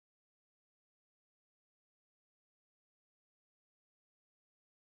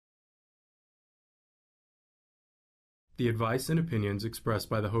The advice and opinions expressed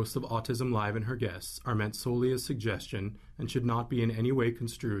by the host of Autism Live and her guests are meant solely as suggestion and should not be in any way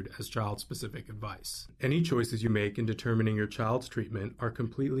construed as child-specific advice. Any choices you make in determining your child's treatment are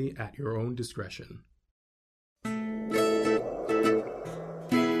completely at your own discretion.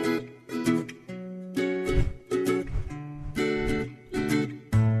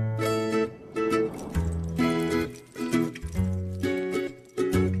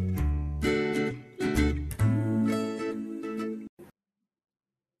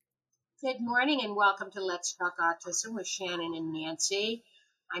 Good morning and welcome to Let's Talk Autism with Shannon and Nancy.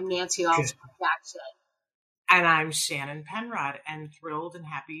 I'm Nancy Alston-Jackson. And I'm Shannon Penrod, and thrilled and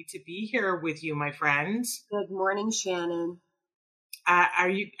happy to be here with you, my friends. Good morning, Shannon. Are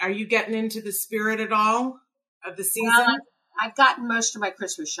you getting into the spirit at all of the season? Well, I've gotten most of my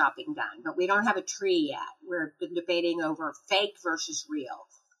Christmas shopping done, but we don't have a tree yet. We've been debating over fake versus real.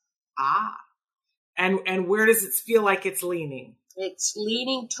 And where does it feel like it's leaning? It's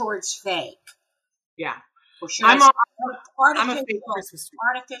leaning towards fake. Yeah. Or I'm a fake Christmas tree.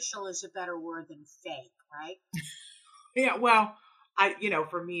 Artificial is a better word than fake, right? Yeah, well,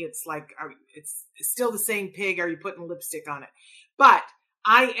 for me, it's like, it's still the same pig. Are you putting lipstick on it? But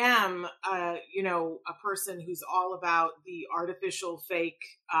I am, a person who's all about the artificial, fake,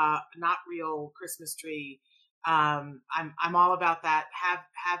 not real Christmas tree. I'm all about that.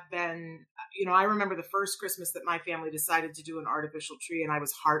 Have been, I remember the first Christmas that my family decided to do an artificial tree, and I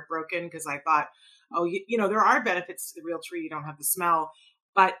was heartbroken because I thought, there are benefits to the real tree. You don't have the smell.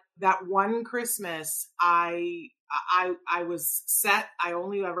 But that one Christmas, I was set. I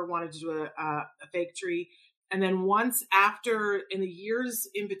only ever wanted to do a fake tree. And then once after, in the years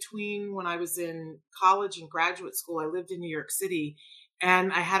in between when I was in college and graduate school, I lived in New York City.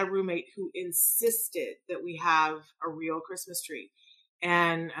 And I had a roommate who insisted that we have a real Christmas tree.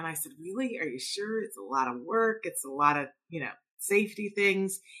 And I said, really? Are you sure? It's a lot of work. It's a lot of, safety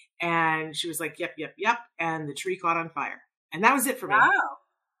things. And she was like, yep. And the tree caught on fire. And that was it for me. Wow.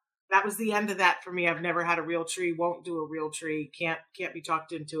 That was the end of that for me. I've never had a real tree. Won't do a real tree. Can't be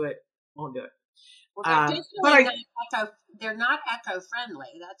talked into it. Won't do it. Well, they're not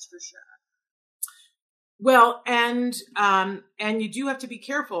eco-friendly. That's for sure. Well, and you do have to be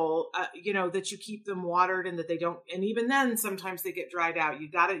careful, that you keep them watered and that they don't, and even then sometimes they get dried out. You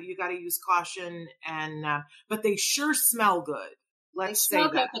gotta use caution, and, but they sure smell good. Let's say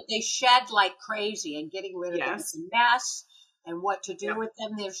that. But they shed like crazy, and getting rid of them is a mess, and what to do with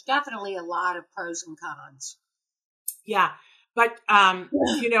them. There's definitely a lot of pros and cons. Yeah. But,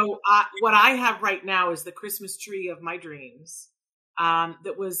 what I have right now is the Christmas tree of my dreams,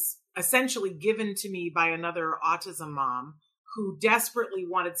 that was essentially given to me by another autism mom who desperately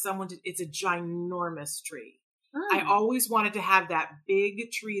wanted someone to, it's a ginormous tree. I always wanted to have that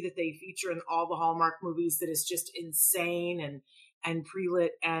big tree that they feature in all the Hallmark movies that is just insane and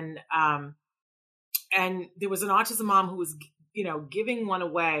pre-lit. And there was an autism mom who was, giving one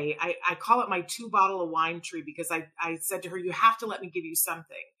away. I call it my 2-bottle of wine tree because I said to her, you have to let me give you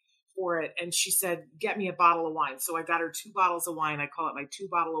something for it. And she said, get me a bottle of wine. So I got her 2 bottles of wine. I call it my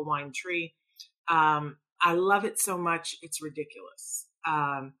 2-bottle of wine tree. I love it so much. It's ridiculous.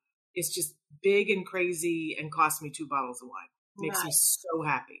 It's just big and crazy and cost me 2 bottles of wine. Makes me so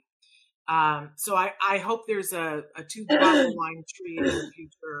happy. So I hope there's a 2-bottle wine tree in the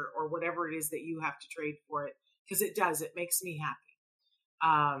future, or whatever it is that you have to trade for it. Because it does. It makes me happy.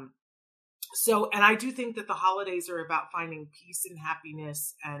 And I do think that the holidays are about finding peace and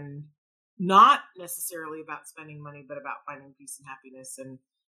happiness, and not necessarily about spending money, but about finding peace and happiness.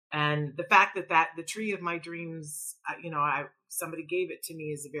 And the fact that the tree of my dreams, somebody gave it to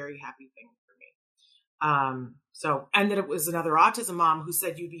me is a very happy thing for me. And that it was another autism mom who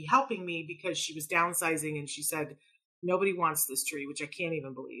said, you'd be helping me, because she was downsizing, and she said, nobody wants this tree, which I can't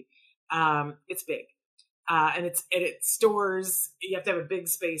even believe. It's big. And it stores, you have to have a big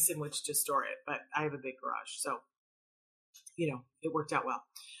space in which to store it, but I have a big garage. So, it worked out well.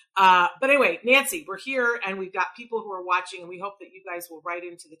 But anyway, Nancy, we're here, and we've got people who are watching, and we hope that you guys will write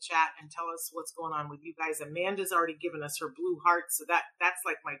into the chat and tell us what's going on with you guys. Amanda's already given us her blue heart. So that's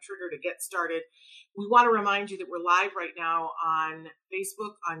like my trigger to get started. We want to remind you that we're live right now on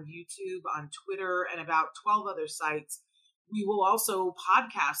Facebook, on YouTube, on Twitter, and about 12 other sites. We will also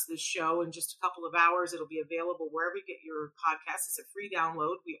podcast this show in just a couple of hours. It'll be available wherever you get your podcasts. It's a free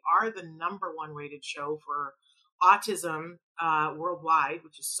download. We are the #1 rated show for autism worldwide,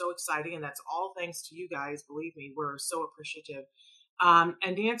 which is so exciting. And that's all thanks to you guys. Believe me, we're so appreciative. And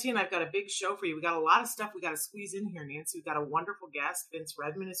Nancy and I've got a big show for you. We got a lot of stuff we got to squeeze in here, Nancy. We've got a wonderful guest. Vince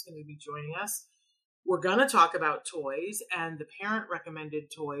Redmond is going to be joining us. We're going to talk about toys and the parent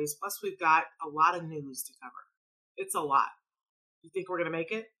recommended toys. Plus, we've got a lot of news to cover. It's a lot. You think we're going to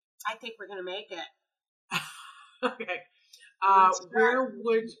make it? I think we're going to make it. Okay. Where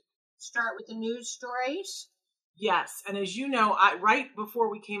would start with the news stories? Yes. And as you know, right before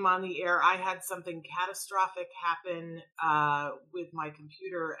we came on the air, I had something catastrophic happen with my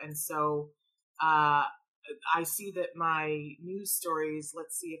computer. And so I see that my news stories,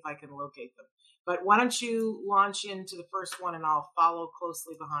 let's see if I can locate them. But why don't you launch into the first one and I'll follow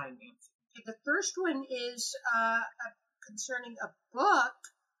closely behind, Nancy. The first one is concerning a book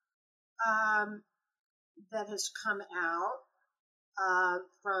that has come out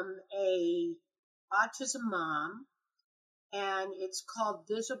from a autism mom, and it's called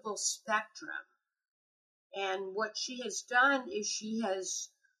Visible Spectrum. And what she has done is she has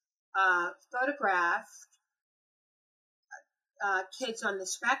photographed kids on the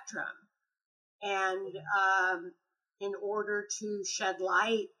spectrum, and in order to shed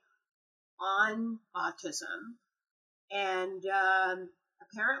light on autism, and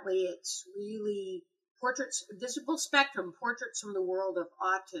apparently it's really Visible Spectrum, portraits from the world of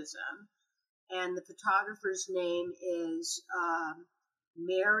autism. And the photographer's name is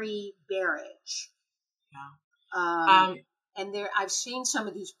Mary Berridge. Yeah. And I've seen some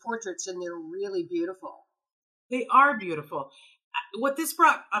of these portraits, and they're really beautiful. They are beautiful. What this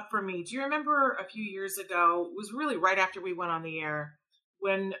brought up for me, do you remember a few years ago, it was really right after we went on the air,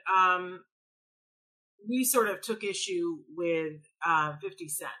 when we sort of took issue with 50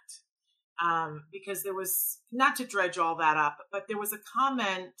 Cent. Because there was, not to dredge all that up, but there was a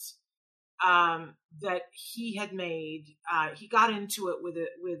comment that he had made. He got into it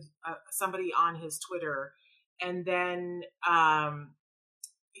with somebody on his Twitter, and then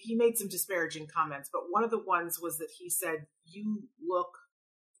he made some disparaging comments. But one of the ones was that he said, "You look."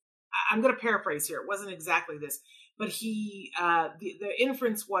 I'm going to paraphrase here. It wasn't exactly this, but he the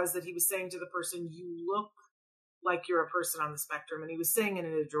inference was that he was saying to the person, "You look like you're a person on the spectrum," and he was saying it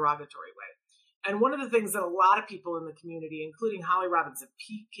in a derogatory way. And one of the things that a lot of people in the community, including Holly Robinson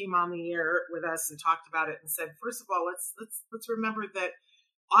Peete, came on the air with us and talked about it and said, first of all, let's remember that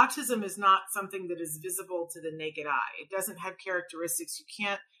autism is not something that is visible to the naked eye. It doesn't have characteristics. You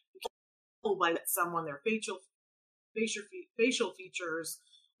can't tell by someone their facial features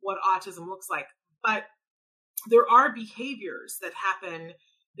what autism looks like. But there are behaviors that happen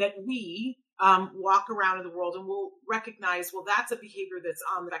that we walk around in the world and we'll recognize, well, that's a behavior that's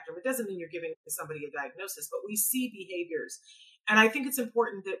on the spectrum. It doesn't mean you're giving somebody a diagnosis, but we see behaviors. And I think it's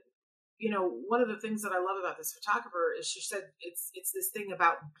important that, one of the things that I love about this photographer is she said it's this thing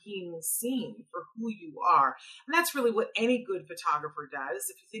about being seen for who you are. And that's really what any good photographer does.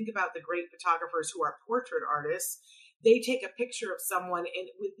 If you think about the great photographers who are portrait artists, they take a picture of someone, and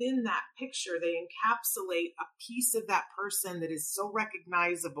within that picture, they encapsulate a piece of that person that is so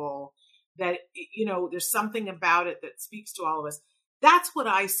recognizable that, there's something about it that speaks to all of us. That's what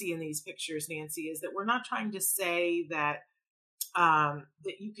I see in these pictures, Nancy, is that we're not trying to say that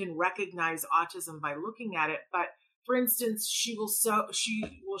that you can recognize autism by looking at it. But for instance, she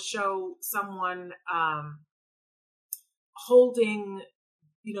will show someone holding,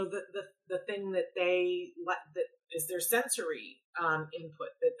 the thing that that is their sensory input,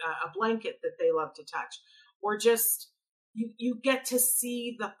 that a blanket that they love to touch, or just you get to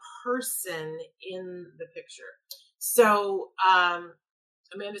see the person in the picture. So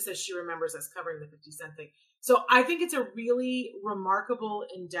Amanda says she remembers us covering the 50 Cent thing. So I think it's a really remarkable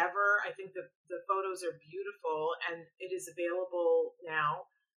endeavor. I think the photos are beautiful, and it is available now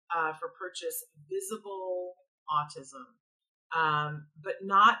for purchase. Visible Autism, but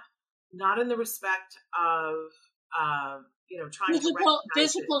not in the respect of trying to recognize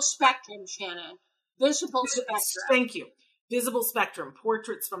Visible Spectrum, Shannon. Visible Spectrum. Thank you. Visible Spectrum,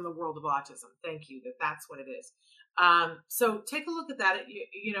 portraits from the world of autism. Thank you. That's what it is. So take a look at that at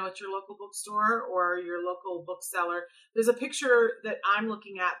your local bookstore or your local bookseller. There's a picture that I'm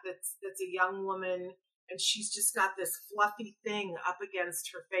looking at that's a young woman, and she's just got this fluffy thing up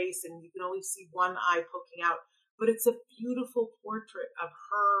against her face, and you can only see one eye poking out. But it's a beautiful portrait of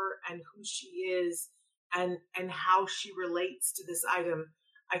her and who she is and how she relates to this item.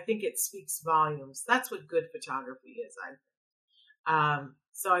 I think it speaks volumes. That's what good photography is, I think.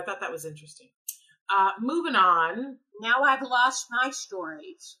 So I thought that was interesting. Moving on. Now I've lost my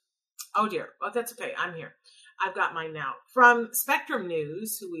stories. Oh dear. Well, that's okay. I'm here. I've got mine now. From Spectrum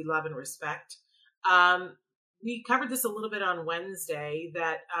News, who we love and respect. We covered this a little bit on Wednesday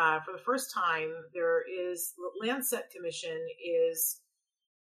that for the first time, the Landsat Commission is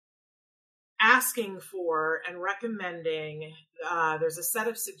asking for and recommending, there's a set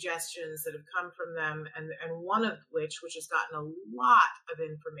of suggestions that have come from them, and one of which has gotten a lot of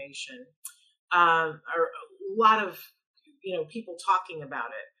information, or lot of, people talking about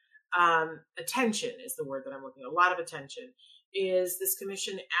it. Attention is the word that I'm looking at. A lot of attention. Is this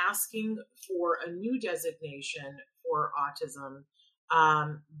commission asking for a new designation for autism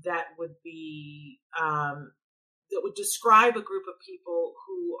that would be that would describe a group of people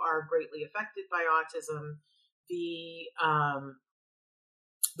who are greatly affected by autism.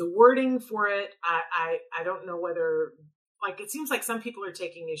 The wording for it, I don't know whether, it seems like some people are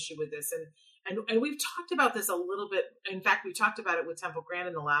taking issue with this, and we've talked about this a little bit. In fact, we talked about it with Temple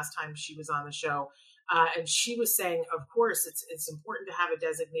Grandin the last time she was on the show, and she was saying, of course, it's important to have a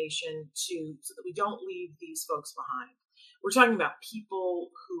designation so that we don't leave these folks behind. We're talking about people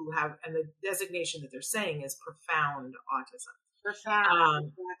who have, and the designation that they're saying is profound autism.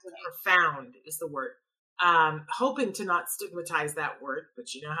 Profound. Profound is the word. Hoping to not stigmatize that word,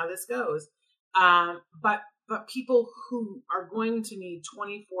 but you know how this goes. But people who are going to need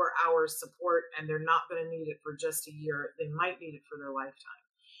 24 hours support, and they're not going to need it for just a year. They might need it for their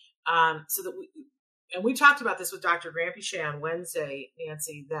lifetime. We talked about this with Dr. Granpeesheh on Wednesday,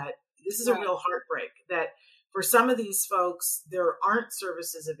 Nancy, that this is a real heartbreak, that for some of these folks, there aren't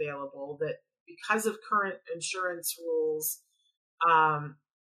services available, that because of current insurance rules,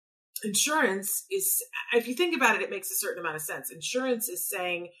 insurance is, if you think about it, it makes a certain amount of sense. Insurance is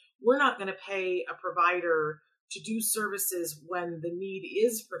saying, we're not going to pay a provider to do services when the need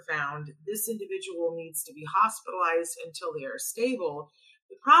is profound. This individual needs to be hospitalized until they are stable.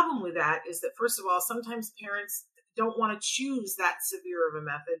 The problem with that is that, first of all, sometimes parents don't want to choose that severe of a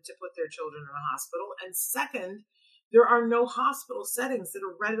method to put their children in a hospital. And second, there are no hospital settings that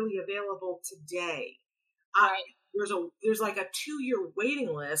are readily available today. There's like a 2-year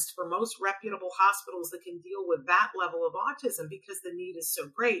waiting list for most reputable hospitals that can deal with that level of autism because the need is so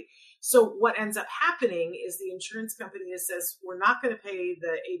great. So what ends up happening is the insurance company says, we're not going to pay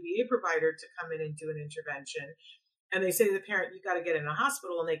the ABA provider to come in and do an intervention. And they say to the parent, you got to get in a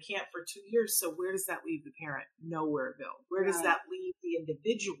hospital, and they can't for 2 years. So where does that leave the parent? Nowhere, Bill. Where does that leave the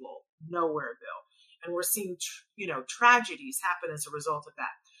individual? Nowhere, Bill. And we're seeing, tragedies happen as a result of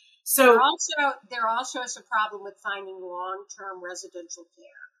that. So there also is a problem with finding long-term residential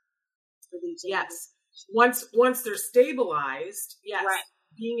care for these individuals. Yes. Once they're stabilized, yes. Right.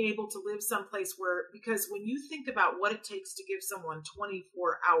 Being able to live someplace because when you think about what it takes to give someone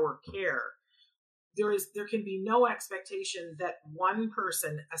 24-hour care, there can be no expectation that one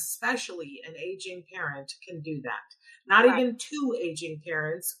person, especially an aging parent, can do that. Not even 2 aging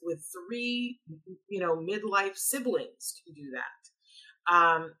parents with 3, midlife siblings can do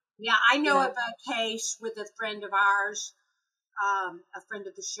that. I know of a case with a friend of ours, a friend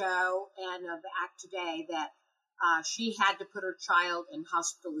of the show and of Act Today, that she had to put her child in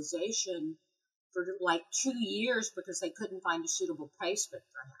hospitalization for 2 years because they couldn't find a suitable placement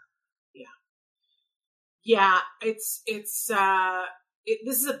for him. Yeah, this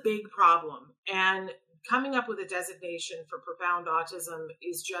is a big problem, and coming up with a designation for profound autism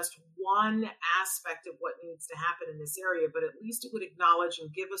is just one aspect of what needs to happen in this area, but at least it would acknowledge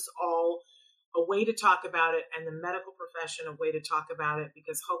and give us all a way to talk about it, and the medical profession a way to talk about it,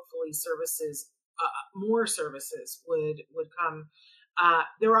 because hopefully more services would come.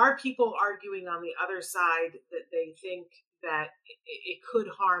 There are people arguing on the other side that they think that it could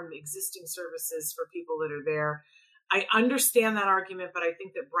harm existing services for people that are there. I understand that argument, but I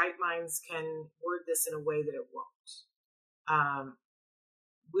think that bright minds can word this in a way that it won't.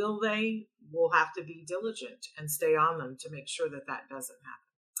 Will they? We'll have to be diligent and stay on them to make sure that doesn't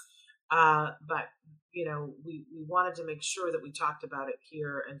happen. But, we wanted to make sure that we talked about it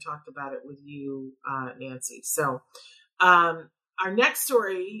here and talked about it with you, Nancy. So, our next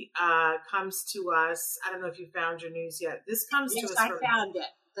story comes to us. I don't know if you found your news yet. This comes to us. Yes, I found it.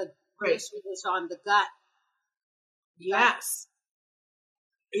 This was on the gut. Yes.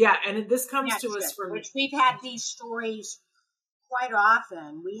 Yeah, and this comes to us from... Which we've had these stories quite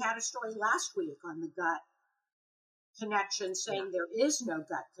often. We had a story last week on the gut connection saying there is no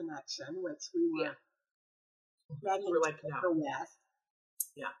gut connection, which we were ready to go with.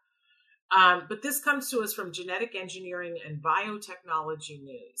 Yeah. But this comes to us from Genetic Engineering and Biotechnology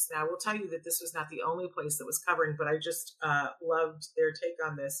News. Now, I will tell you that this was not the only place that was covering, but I just loved their take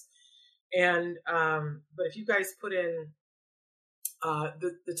on this. And but if you guys put in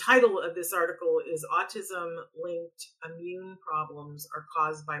the title of this article is Autism-Linked Immune Problems Are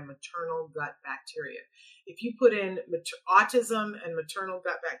Caused by Maternal Gut Bacteria. If you put in autism and maternal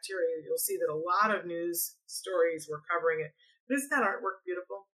gut bacteria, you'll see that a lot of news stories were covering it. But isn't that artwork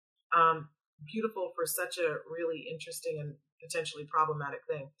beautiful? Beautiful for such a really interesting and potentially problematic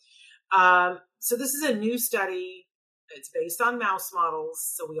thing. So this is a new study. It's based on mouse models,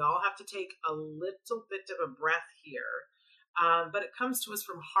 so we all have to take a little bit of a breath here. But it comes to us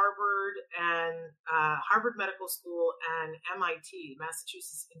from Harvard and Harvard Medical School and MIT,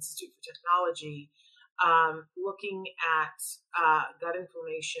 Massachusetts Institute for Technology, looking at gut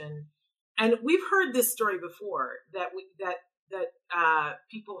inflammation. And we've heard this story before that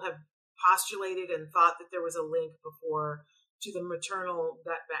people have postulated and thought that there was a link before to the maternal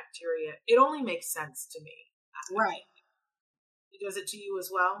gut bacteria. It only makes sense to me. Right. Does it to you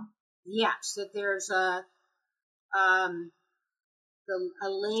as well? Yes, that there's a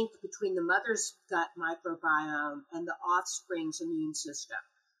link between the mother's gut microbiome and the offspring's immune system.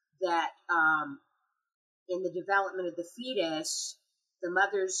 That in the development of the fetus, the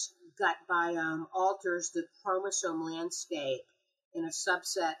mother's gut biome alters the chromosome landscape in a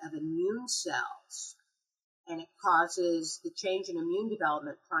subset of immune cells, and it causes the change in immune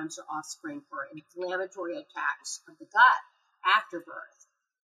development primes the offspring for inflammatory attacks of the gut after birth.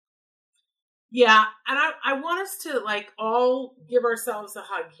 Yeah, and I want us to all give ourselves a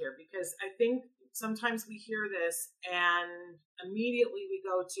hug here, because I think sometimes we hear this and immediately we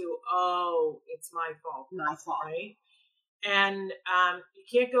go to, oh, it's my fault. My fault. Right? And you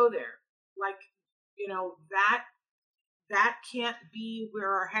can't go there. That can't be where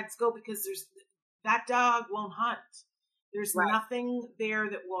our heads go, because that dog won't hunt. There's nothing there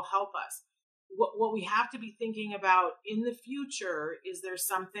that will help us. What we have to be thinking about in the future is there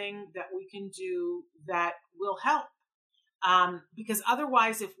something that we can do that will help. Because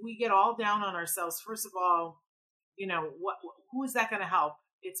otherwise, if we get all down on ourselves, first of all, who is that going to help?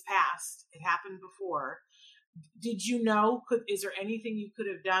 It's past. It happened before. Did you know? Is there anything you could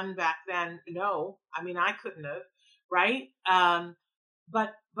have done back then? No. I mean, I couldn't have, right?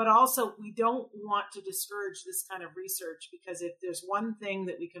 But also, we don't want to discourage this kind of research, because if there's one thing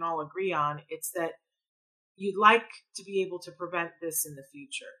that we can all agree on, it's that you'd like to be able to prevent this in the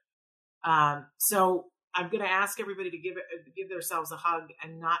future. So I'm going to ask everybody to give themselves a hug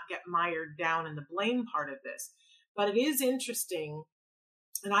and not get mired down in the blame part of this. But it is interesting.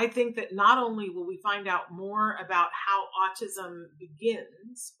 And I think that not only will we find out more about how autism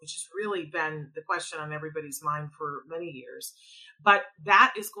begins, which has really been the question on everybody's mind for many years, but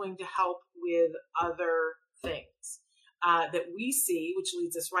that is going to help with other things that we see, which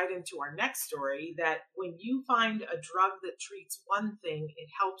leads us right into our next story, that when you find a drug that treats one thing, it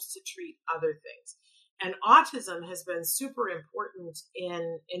helps to treat other things. And autism has been super important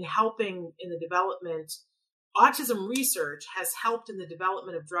in helping in the development. Autism research has helped in the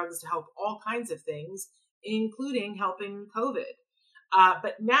development of drugs to help all kinds of things, including helping COVID.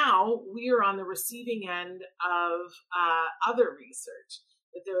 But now we are on the receiving end of other research.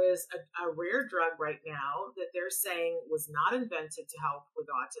 That there is a rare drug right now that they're saying was not invented to help with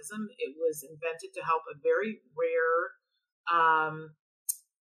autism. It was invented to help a very rare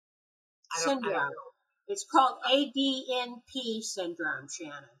syndrome. It's called ADNP syndrome,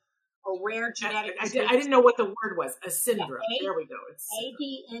 Shannon. A rare genetic disease. I didn't know what the word was. A syndrome. Yeah, there we go. It's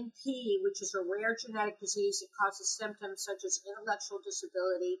ADNP, which is a rare genetic disease that causes symptoms such as intellectual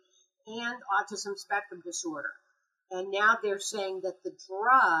disability and autism spectrum disorder. And now they're saying that the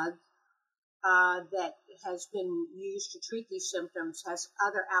drug that has been used to treat these symptoms has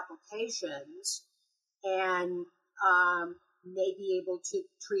other applications and may be able to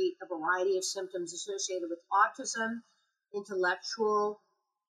treat a variety of symptoms associated with autism, intellectual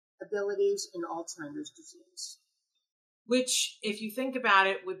abilities, and Alzheimer's disease. Which, if you think about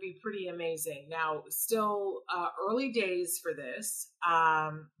it, would be pretty amazing. Now, still early days for this,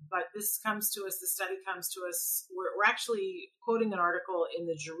 but the study comes to us, we're actually quoting an article in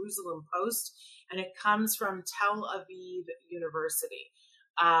the Jerusalem Post, and it comes from Tel Aviv University.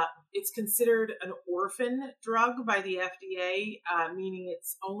 It's considered an orphan drug by the FDA, meaning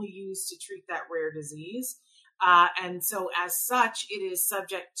it's only used to treat that rare disease. And so as such, it is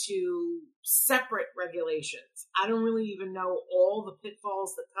subject to separate regulations. I don't really even know all the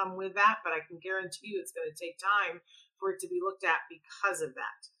pitfalls that come with that, but I can guarantee you it's going to take time for it to be looked at because of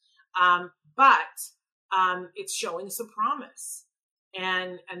that. But it's showing some promise.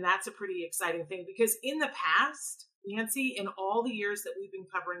 And that's a pretty exciting thing, because in the past, Nancy, in all the years that we've been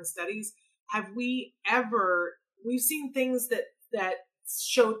covering studies, we've seen things that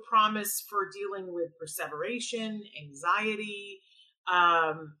showed promise for dealing with perseveration, anxiety,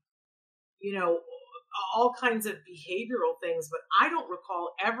 all kinds of behavioral things. But I don't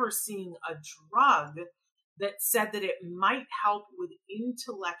recall ever seeing a drug that said that it might help with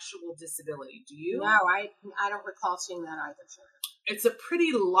intellectual disability. Do you? No, I don't recall seeing that either, Sharon. It's a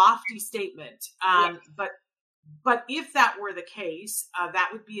pretty lofty statement. Yeah. But if that were the case, that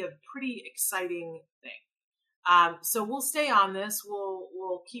would be a pretty exciting thing. So we'll stay on this.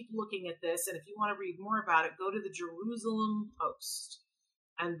 We'll keep looking at this. And if you want to read more about it, go to the Jerusalem Post.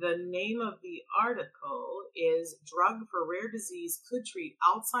 And the name of the article is "Drug for Rare Disease Could Treat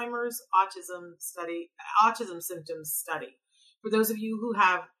Alzheimer's Autism Symptoms Study." For those of you who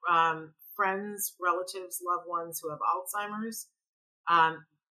have friends, relatives, loved ones who have Alzheimer's,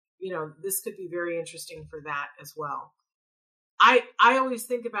 this could be very interesting for that as well. I always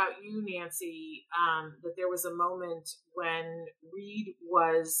think about you, Nancy, that there was a moment when Reed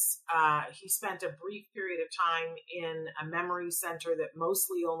he spent a brief period of time in a memory center that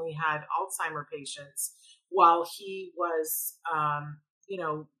mostly only had Alzheimer patients while he was,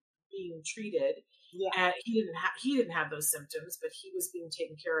 being treated. Yeah. And he didn't have those symptoms, but he was being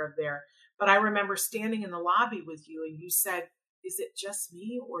taken care of there. But I remember standing in the lobby with you and you said, is it just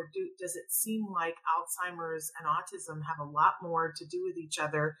me, or does it seem like Alzheimer's and autism have a lot more to do with each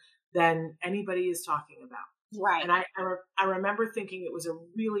other than anybody is talking about? Right. And I remember thinking it was a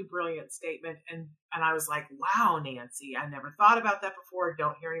really brilliant statement. And I was like, wow, Nancy, I never thought about that before.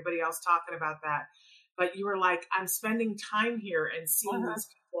 Don't hear anybody else talking about that. But you were like, I'm spending time here and seeing these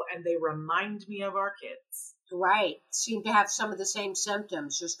people, and they remind me of our kids. Right. Seem to have some of the same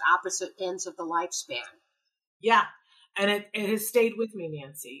symptoms, just opposite ends of the lifespan. Yeah. And it has stayed with me,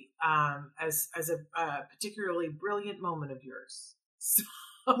 Nancy, as a particularly brilliant moment of yours. So,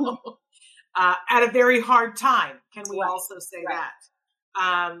 at a very hard time, can we also say that?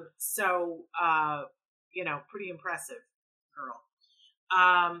 Pretty impressive, girl.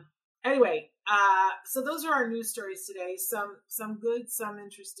 Anyway, so those are our news stories today. Some good, some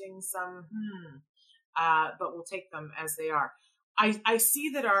interesting, some but we'll take them as they are. I see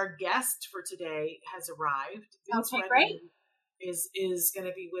that our guest for today has arrived. Vince Okay, great. Is going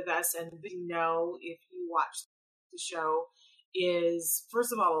to be with us, and if you watch the show, is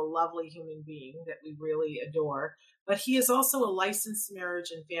first of all a lovely human being that we really adore, but he is also a licensed marriage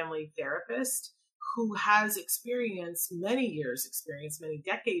and family therapist who has many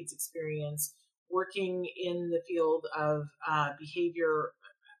decades experience working in the field of behavior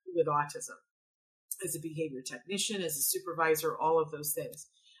with autism, as a behavior technician, as a supervisor, all of those things.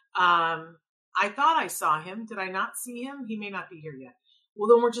 I thought I saw him. Did I not see him? He may not be here yet. Well,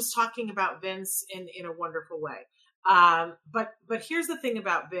 then we're just talking about Vince in a wonderful way. But here's the thing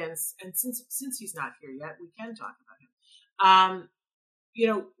about Vince, and since he's not here yet, we can talk about him.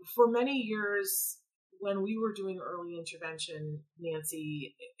 For many years when we were doing early intervention,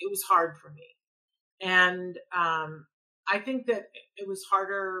 Nancy, it was hard for me. And I think that it was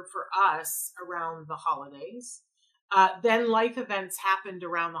harder for us around the holidays. Then life events happened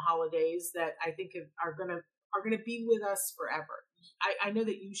around the holidays that I think are going to be with us forever. I know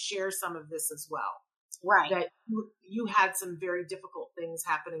that you share some of this as well. Right. That you had some very difficult things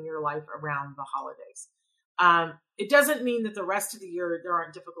happen in your life around the holidays. It doesn't mean that the rest of the year there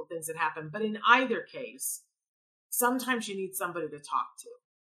aren't difficult things that happen, but in either case, sometimes you need somebody to talk to.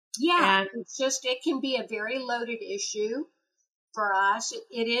 Yeah, it can be a very loaded issue for us.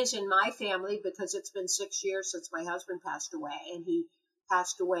 It is in my family because it's been 6 years since my husband passed away, and he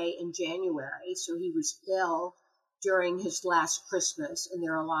passed away in January. So he was ill during his last Christmas, and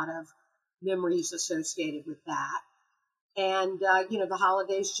there are a lot of memories associated with that. And, the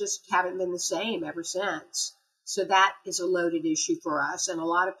holidays just haven't been the same ever since. So that is a loaded issue for us. And a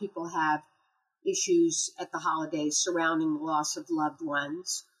lot of people have issues at the holidays surrounding the loss of loved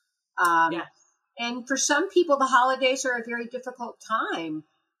ones. And for some people, the holidays are a very difficult time,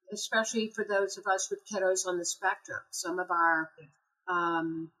 especially for those of us with kiddos on the spectrum. Some of our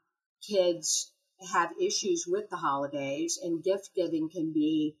kids have issues with the holidays, and gift giving can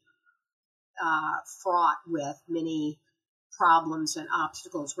be fraught with many problems and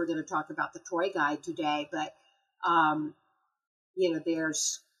obstacles. We're going to talk about the toy guide today, but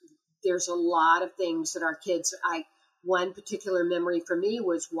there's a lot of things that our kids. One particular memory for me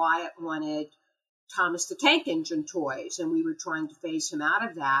was Wyatt wanted Thomas the Tank Engine toys, and we were trying to phase him out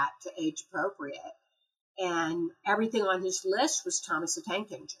of that to age appropriate. And everything on his list was Thomas the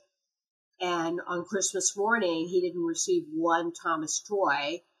Tank Engine. And on Christmas morning, he didn't receive one Thomas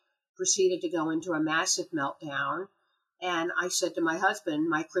toy, proceeded to go into a massive meltdown. And I said to my husband,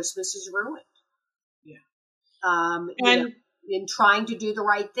 my Christmas is ruined. Yeah. In trying to do the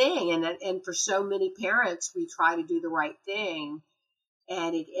right thing. And for so many parents, we try to do the right thing,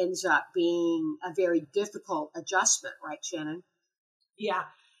 and it ends up being a very difficult adjustment, right, Shannon? Yeah.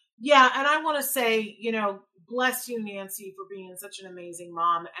 Yeah. And I want to say, bless you, Nancy, for being such an amazing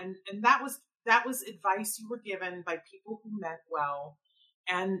mom. And that was advice you were given by people who meant well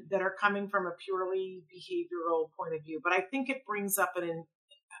and that are coming from a purely behavioral point of view. But I think it brings up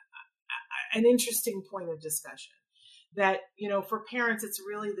an interesting point of discussion. That, for parents, it's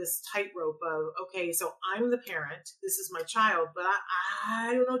really this tightrope of, okay, so I'm the parent, this is my child, but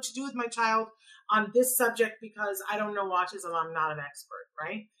I don't know what to do with my child on this subject because I don't know autism, I'm not an expert,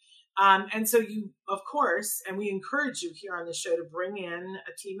 right? And so you, of course, and we encourage you here on the show to bring in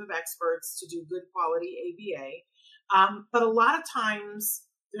a team of experts to do good quality ABA. But a lot of times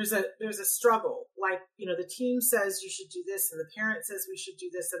there's a struggle, like, the team says you should do this and the parent says we should do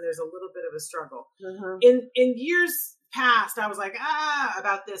this, and there's a little bit of a struggle. Mm-hmm. In years past, I was like,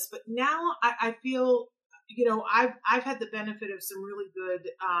 about this, but now I feel, I've had the benefit of some really good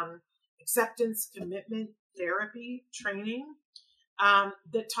acceptance commitment therapy training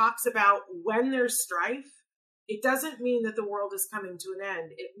that talks about when there's strife, it doesn't mean that the world is coming to an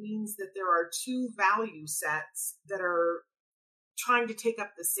end. It means that there are two value sets that are trying to take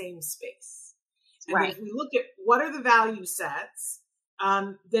up the same space. And right. If we look at what are the value sets,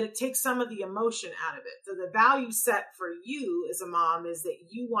 that it takes some of the emotion out of it. So the value set for you as a mom is that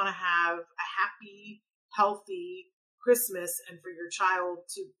you want to have a happy, healthy Christmas, and for your child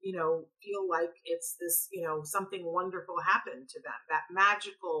to, feel like it's this, something wonderful happened to them, that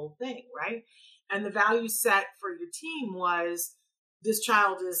magical thing, right? And the value set for your team was this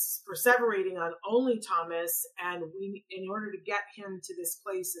child is perseverating on only Thomas, and we, in order to get him to this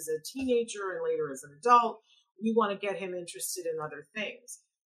place as a teenager and later as an adult, we want to get him interested in other things.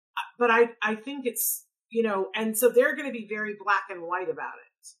 But I think it's, and so they're going to be very black and white about it.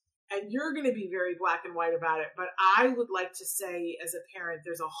 And you're going to be very black and white about it. But I would like to say, as a parent,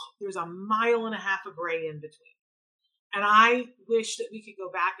 there's a mile and a half of gray in between. And I wish that we could go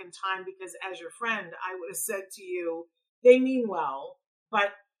back in time, because as your friend, I would have said to you, they mean well,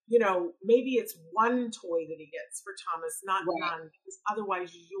 but, maybe it's one toy that he gets for Thomas, not right. None, because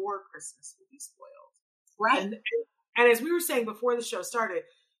otherwise your Christmas will be spoiled. Right. And as we were saying before the show started,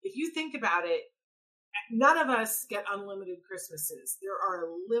 if you think about it, none of us get unlimited Christmases. There are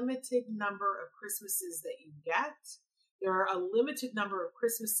a limited number of Christmases that you get. There are a limited number of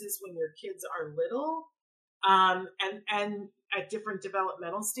Christmases when your kids are little, and at different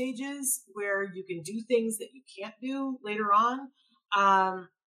developmental stages where you can do things that you can't do later on.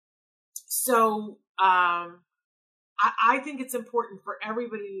 So I think it's important for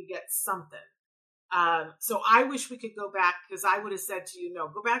everybody to get something. So I wish we could go back, because I would have said to you, no,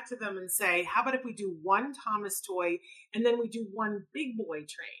 go back to them and say, how about if we do one Thomas toy, and then we do one big boy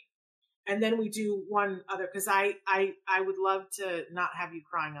train, and then we do one other, because I would love to not have you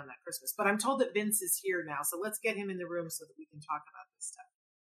crying on that Christmas. But I'm told that Vince is here now, so let's get him in the room so that we can talk about this stuff.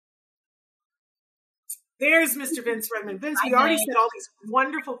 There's Mr. Vince Redmond. Vince, we already said all these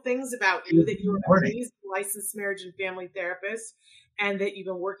wonderful things about you, that you're an amazing licensed marriage and family therapist, and that you've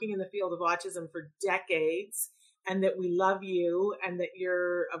been working in the field of autism for decades, and that we love you, and that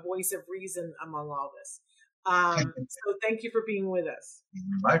you're a voice of reason among all this. So thank you for being with us.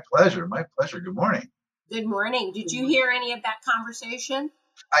 My pleasure. My pleasure. Good morning. Good morning. Did you hear any of that conversation?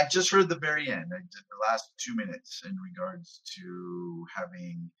 I just heard the very end. I did the last 2 minutes in regards to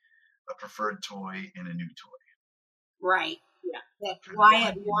having a preferred toy and a new toy. Right. Yeah. That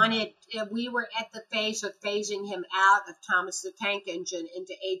Wyatt wanted, we were at the phase of phasing him out of Thomas the Tank Engine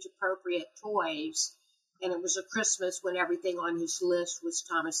into age-appropriate toys. And it was a Christmas when everything on his list was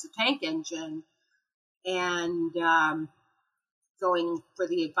Thomas the Tank Engine. And going for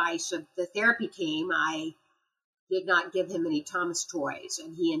the advice of the therapy team, I did not give him any Thomas toys.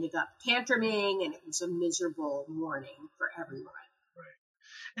 And he ended up tantruming, and it was a miserable morning for everyone.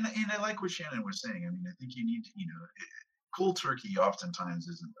 And I like what Shannon was saying. I mean, I think you need to, cold turkey oftentimes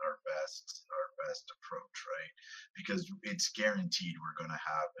isn't our best approach, right? Because it's guaranteed we're going to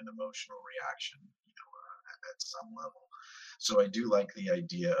have an emotional reaction, at some level. So I do like the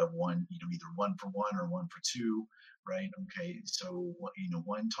idea of one, either one for one or one for two, right? Okay, so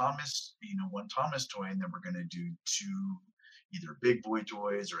one Thomas toy, and then we're going to do two either big boy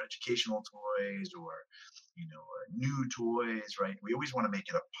toys or educational toys or new toys, right? We always want to make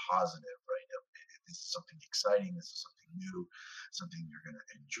it a positive, right? This is something exciting, this is something new, something you're going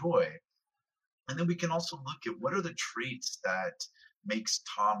to enjoy. And then we can also look at what are the traits that makes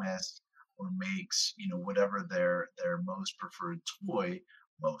Thomas or makes, whatever their most preferred toy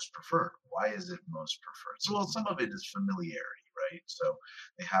most preferred. Why is it most preferred? So, well, some of it is familiarity, right? So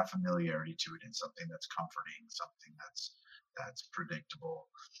they have familiarity to it in something that's comforting, something that's predictable.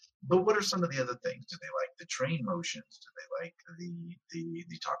 But what are some of the other things? Do they like the train motions? Do they like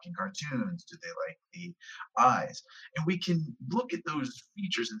the talking cartoons? Do they like the eyes? And we can look at those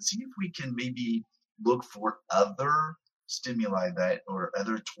features and see if we can maybe look for other stimuli that, or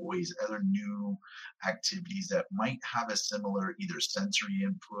other toys, other new activities that might have a similar either sensory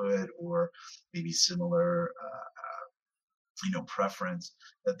input or maybe similar preference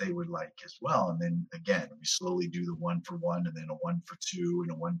that they would like as well. And then again, we slowly do the 1 for 1 and then a 1 for 2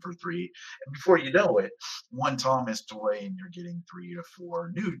 and a 1 for 3. And before you know it, one Thomas toy and you're getting 3 to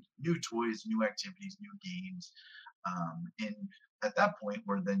 4 new toys, new activities, new games. And at that point,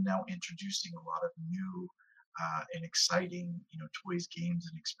 we're then now introducing a lot of new and exciting, toys, games,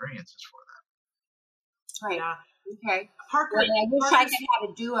 and experiences for them. Right. Yeah. Okay. Parker, Well, I wish I Parker's- could have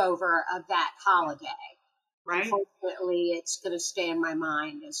a do-over of that holiday. right? Unfortunately, it's going to stay in my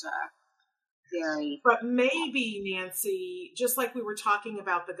mind as a very... But maybe, Nancy, just like we were talking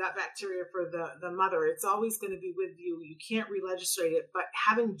about the gut bacteria for the mother, it's always going to be with you. You can't re-legislate it. But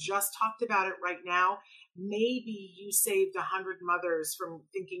having just talked about it right now, maybe you saved 100 mothers from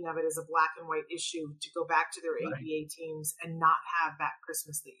thinking of it as a black and white issue to go back to their ABA teams and not have that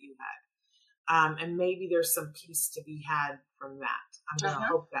Christmas that you had. And maybe there's some peace to be had from that. I'm going to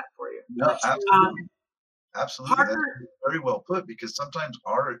hope that for you. No, absolutely. Parker, That's very well put, because sometimes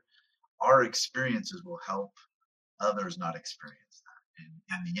our experiences will help others not experience that.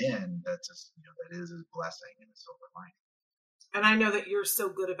 And in the end, that is a blessing and a silver lining. and I know that you're so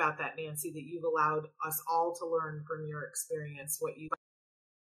good about that, Nancy, that you've allowed us all to learn from your experience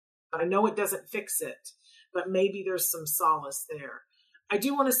I know it doesn't fix it, but maybe there's some solace there. I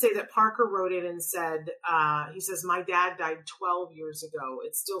do want to say that Parker wrote in and said, he says, my dad died 12 years ago.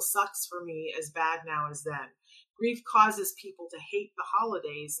 It still sucks for me, as bad now as then. Grief causes people to hate the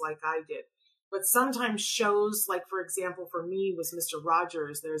holidays like I did. But sometimes shows, like, for example, for me was Mr.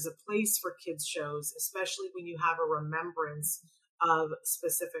 Rogers. There's a place for kids shows, especially when you have a remembrance of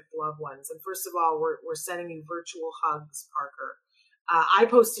specific loved ones. And first of all, we're sending you virtual hugs, Parker. I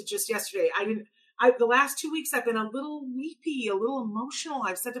posted just yesterday. The last 2 weeks, I've been a little weepy, a little emotional.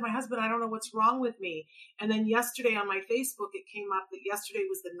 I've said to my husband, I don't know what's wrong with me. And then yesterday on my Facebook, it came up that yesterday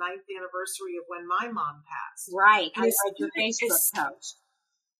was the 9th anniversary of when my mom passed. Right. And I read your Facebook post.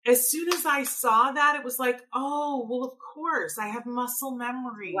 As soon as I saw that, it was like, oh, well, of course, I have muscle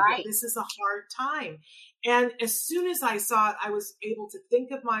memory. Right. This is a hard time. And as soon as I saw it, I was able to think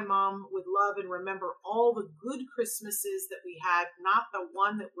of my mom with love and remember all the good Christmases that we had, not the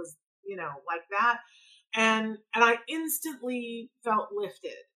one that was, like that. And I instantly felt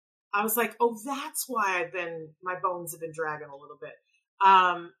lifted. I was like, oh, that's why my bones have been dragging a little bit.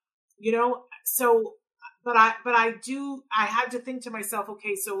 But I had to think to myself,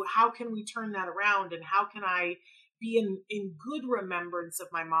 okay, so how can we turn that around, and how can I be in good remembrance of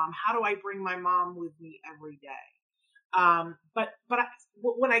my mom? How do I bring my mom with me every day?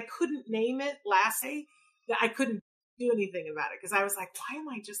 When I couldn't name it, Lassie, I couldn't do anything about it, because I was like, why am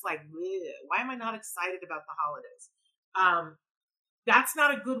I just like, bleh? Why am I not excited about the holidays? That's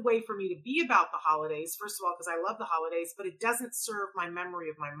not a good way for me to be about the holidays. First of all, because I love the holidays, but it doesn't serve my memory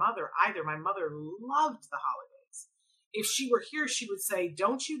of my mother either. My mother loved the holidays. If she were here, she would say,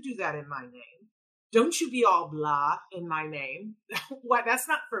 don't you do that in my name. Don't you be all blah in my name. What? That's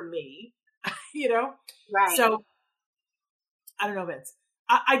not for me, Right. So I don't know, Vince.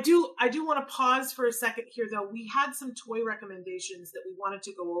 I do want to pause for a second here, though. We had some toy recommendations that we wanted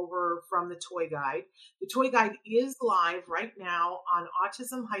to go over from the toy guide. The toy guide is live right now on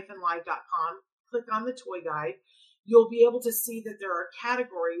autism-live.com. Click on the toy guide. You'll be able to see that there are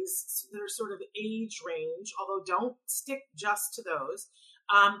categories that are sort of age range, although don't stick just to those.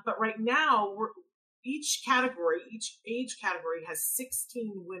 But right now, each age category has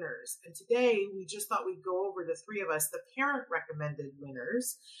 16 winners. And today we just thought we'd go over, the three of us, the parent recommended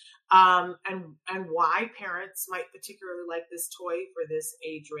winners, and why parents might particularly like this toy for this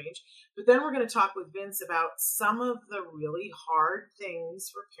age range. But then we're going to talk with Vince about some of the really hard things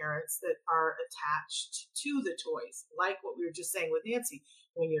for parents that are attached to the toys, like what we were just saying with Nancy.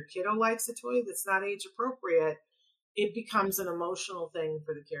 When your kiddo likes a toy that's not age appropriate, it becomes an emotional thing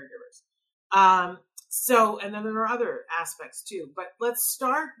for the caregivers. And then there are other aspects too, but let's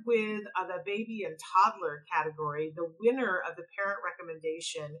start with the baby and toddler category. The winner of the parent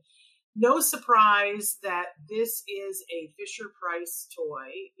recommendation, no surprise that this is a Fisher-Price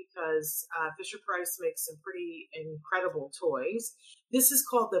toy, because Fisher-Price makes some pretty incredible toys. This is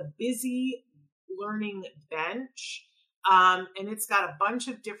called the Busy Learning Bench. And it's got a bunch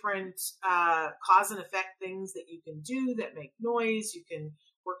of different cause and effect things that you can do that make noise. You can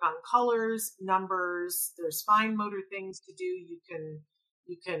work on colors, numbers. There's fine motor things to do. You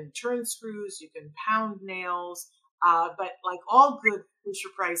can turn screws. You can pound nails. But like all good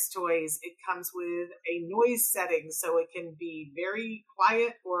Fisher-Price toys, it comes with a noise setting, so it can be very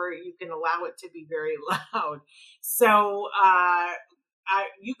quiet or you can allow it to be very loud. So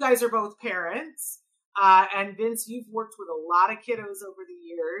you guys are both parents. And Vince, you've worked with a lot of kiddos over the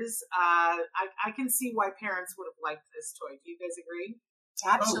years. I can see why parents would have liked this toy. Do you guys agree?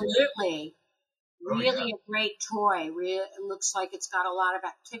 Absolutely. Oh, Really yeah. a great toy. It looks like it's got a lot of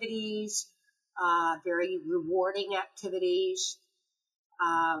activities, very rewarding activities.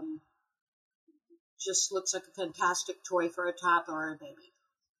 Just looks like a fantastic toy for a toddler or a baby.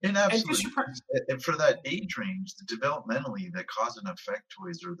 And absolutely. Fisher-Price. And for that age range, developmentally, the cause and effect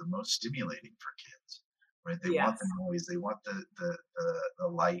toys are the most stimulating for kids, right? They want the noise, they want the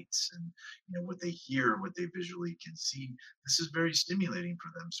lights, and what they hear, what they visually can see. This is very stimulating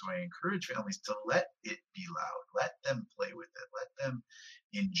for them. So I encourage families to let it be loud, let them play with it, let them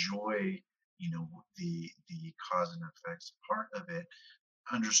enjoy, the cause and effects part of it.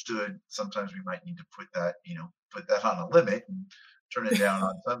 Understood. Sometimes we might need to put that on a limit and turn it down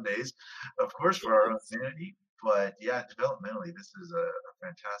on some days, of course, for our own sanity. But yeah, developmentally, this is a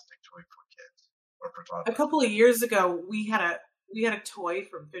fantastic toy for kids or for toddlers. A couple of years ago, we had a toy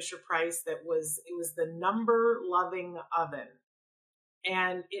from Fisher-Price that was the number loving oven,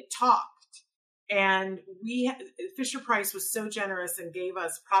 and it talked. And Fisher-Price was so generous and gave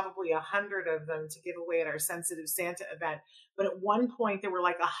us probably 100 of them to give away at our Sensitive Santa event. But at one point, there were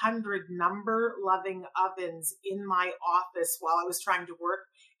like 100 number-loving ovens in my office while I was trying to work,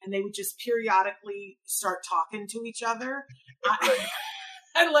 and they would just periodically start talking to each other.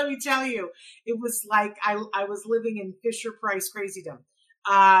 And let me tell you, it was like I was living in Fisher-Price crazydom.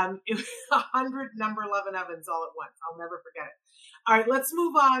 It was 100 number-loving ovens all at once. I'll never forget it. All right, let's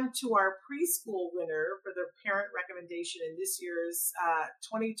move on to our preschool winner for the parent recommendation in this year's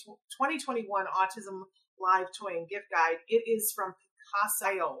 2021 Autism Live Toy and Gift Guide. It is from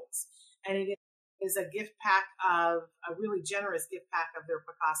Picasso Tiles, and it is a really generous gift pack of their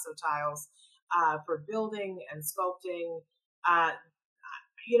Picasso tiles for building and sculpting.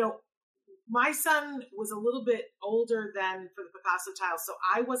 My son was a little bit older than for the Picasso tiles, so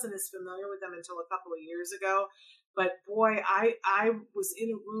I wasn't as familiar with them until a couple of years ago. But boy, I was in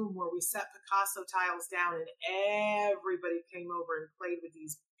a room where we set Picasso tiles down and everybody came over and played with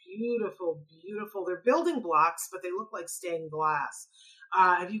these beautiful, beautiful, they're building blocks, but they look like stained glass.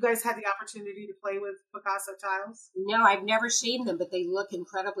 Have you guys had the opportunity to play with Picasso tiles? No, I've never seen them, but they look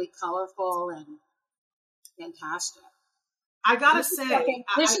incredibly colorful and fantastic. I gotta say,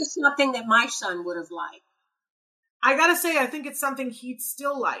 this is something that my son would have liked. I gotta say, I think it's something he'd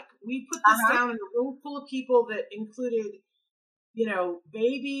still like. We put this down in a room full of people that included,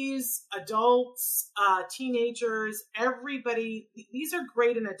 babies, adults, teenagers, everybody. These are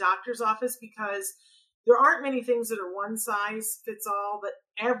great in a doctor's office because there aren't many things that are one size fits all, but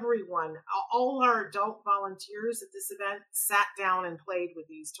everyone, all our adult volunteers at this event sat down and played with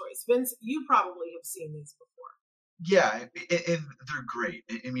these toys. Vince, you probably have seen these before. Yeah, and they're great.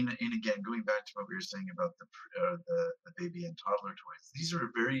 I mean, and again, going back to what we were saying about the baby and toddler toys, these are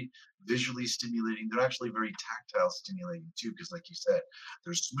very visually stimulating. They're actually very tactile stimulating too, because like you said,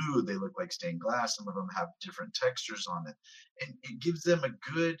 they're smooth. They look like stained glass. Some of them have different textures on it, and it gives them a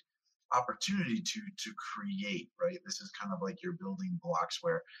good opportunity to create. Right, this is kind of like your building blocks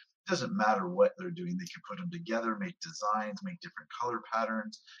where it doesn't matter what they're doing. They can put them together, make designs, make different color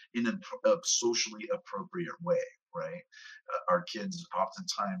patterns in a socially appropriate way. Right? Our kids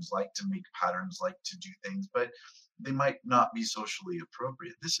oftentimes like to make patterns, like to do things, but they might not be socially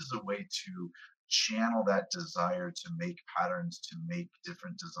appropriate. This is a way to channel that desire to make patterns, to make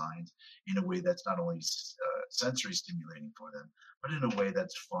different designs in a way that's not only sensory stimulating for them, but in a way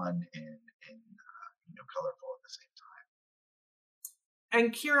that's fun and colorful at the same time.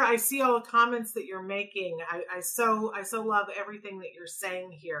 And Kira, I see all the comments that you're making. I so love everything that you're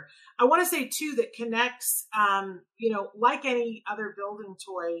saying here. I want to say too that K'NEX, like any other building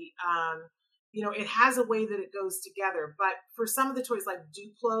toy, it has a way that it goes together. But for some of the toys like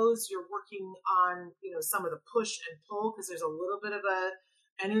Duplos, you're working on, some of the push and pull because there's a little bit of a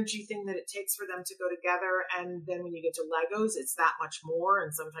energy thing that it takes for them to go together. And then when you get to Legos, it's that much more.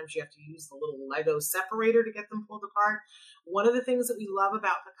 And sometimes you have to use the little Lego separator to get them pulled apart. One of the things that we love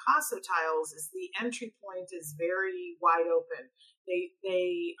about Picasso tiles is the entry point is very wide open.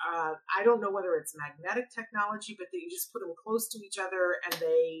 I don't know whether it's magnetic technology, but you just put them close to each other and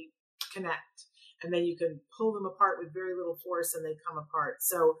they connect. And then you can pull them apart with very little force and they come apart.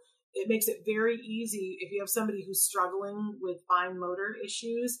 So it makes it very easy if you have somebody who's struggling with fine motor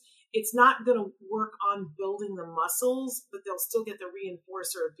issues. it's not going to work on building the muscles, but they'll still get the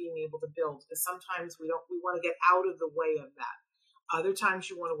reinforcer of being able to build, because sometimes we want to get out of the way of that. Other times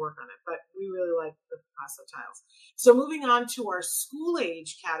you want to work on it, but we really like the Picasso tiles. So moving on to our school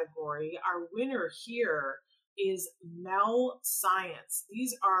age category, our winner here is Mel Science.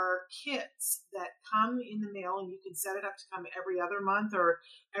 These are kits that come in the mail, and you can set it up to come every other month or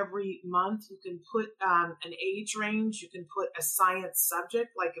every month. You can put an age range. You can put a science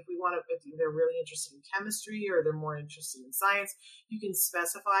subject, like if they're really interested in chemistry or they're more interested in science, you can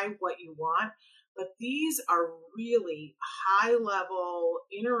specify what you want. But these are really high-level,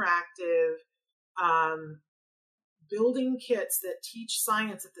 interactive building kits that teach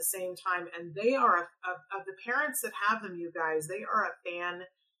science at the same time. And they are, of the parents that have them, you guys, they are a fan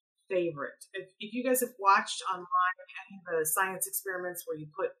favorite. If you guys have watched online any of the science experiments where you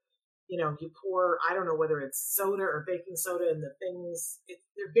put, you pour, I don't know whether it's soda or baking soda in the things,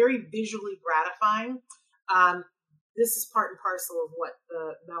 they're very visually gratifying. This is part and parcel of what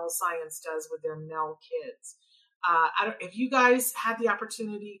the Mel Science does with their Mel kids. If you guys had the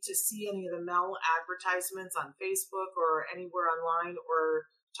opportunity to see any of the Mel advertisements on Facebook or anywhere online, or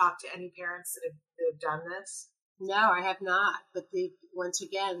talk to any parents that have done this? No, I have not. But once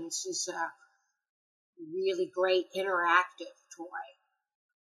again, this is a really great interactive toy.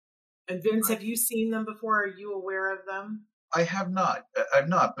 And Vince, have you seen them before? Are you aware of them? I have not. I've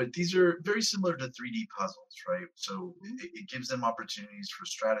not, but these are very similar to 3D puzzles, right? So it gives them opportunities for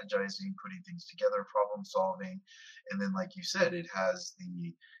strategizing, putting things together, problem solving, and then, like you said, it has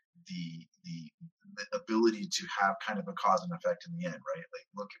the ability to have kind of a cause and effect in the end, right? Like,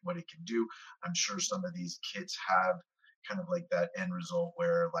 look at what it can do. I'm sure some of these kits have kind of like that end result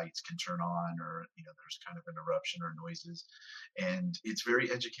where lights can turn on, or there's kind of an eruption or noises, and it's very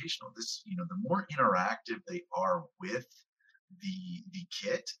educational. This, the more interactive they are with the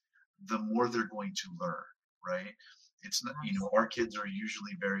kit, the more they're going to learn, right? It's not, our kids are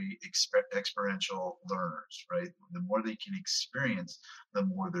usually very experiential learners, right? The more they can experience, the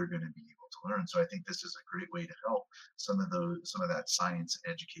more they're going to be able to learn. So I think this is a great way to help some of that science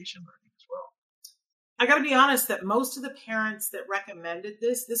education learning as well. I got to be honest that most of the parents that recommended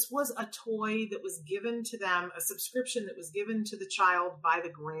this was a toy that was given to them, a subscription that was given to the child by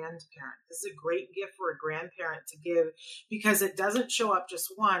the grandparent. This is a great gift for a grandparent to give, because it doesn't show up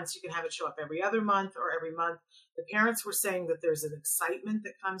just once. You can have it show up every other month or every month. The parents were saying that there's an excitement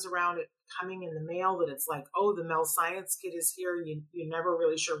that comes around it coming in the mail, that it's like, oh, the Mel Science kit is here. You're never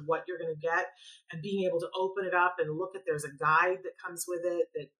really sure what you're going to get. And being able to open it up and look at, there's a guide that comes with it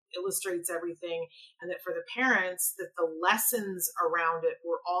that illustrates everything. And that for the parents, that the lessons around it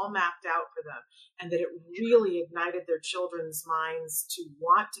were all mapped out for them. And that it really ignited their children's minds to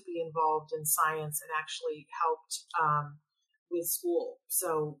want to be involved in science, and actually helped with school.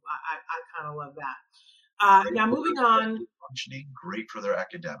 So I kind of love that. Now moving on. Functioning, great for their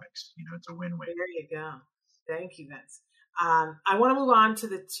academics. It's a win-win. There you go. Thank you, Vince. I want to move on to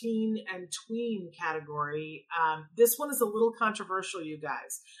the teen and tween category. This one is a little controversial, you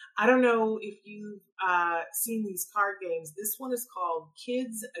guys. I don't know if you've seen these card games. This one is called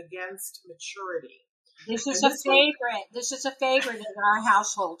Kids Against Maturity. This is a favorite. This is a favorite in our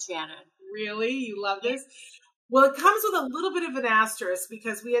household, Shannon. Really? You love this? Well, it comes with a little bit of an asterisk,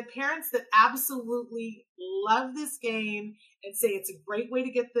 because we had parents that absolutely love this game and say it's a great way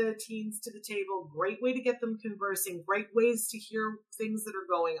to get the teens to the table, great way to get them conversing, great ways to hear things that are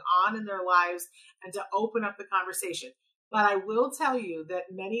going on in their lives and to open up the conversation. But I will tell you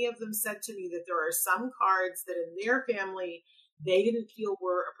that many of them said to me that there are some cards that in their family they didn't feel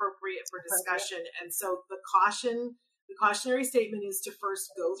were appropriate for discussion. And so the cautionary statement is to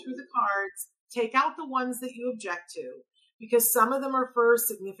first go through the cards, take out the ones that you object to, because some of them are for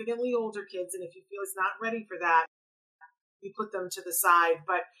significantly older kids. And if you feel it's not ready for that, you put them to the side.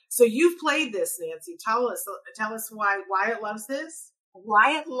 But so you've played this, Nancy. Tell us why Wyatt loves this.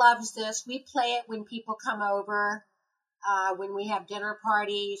 Wyatt loves this. We play it when people come over. When we have dinner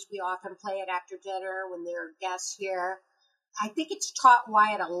parties, we often play it after dinner when there are guests here. I think it's taught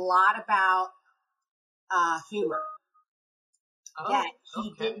Wyatt a lot about humor that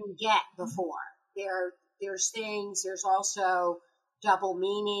he didn't get before. There's things, there's also double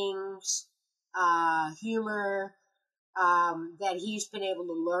meanings, humor, that he's been able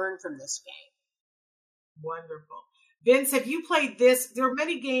to learn from this game. Wonderful. Vince, have you played this? There are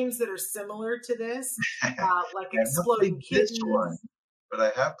many games that are similar to this, like Exploding Kittens. But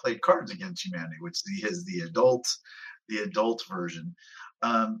I have played Cards Against Humanity, which is the adult version.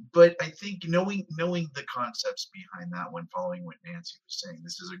 But I think knowing the concepts behind that one, following what Nancy was saying,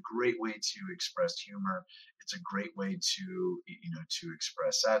 this is a great way to express humor. It's a great way to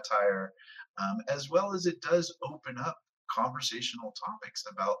express satire, as well as it does open up conversational topics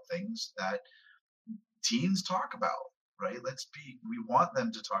about things that teens talk about, right? We want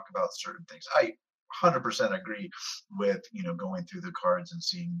them to talk about certain things. I 100% agree with, going through the cards and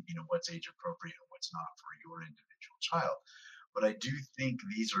seeing, what's age appropriate and what's not for your individual child. But I do think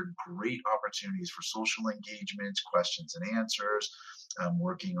these are great opportunities for social engagements, questions and answers,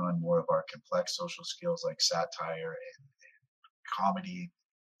 working on more of our complex social skills like satire and comedy,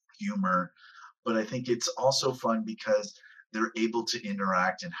 humor. But I think it's also fun because they're able to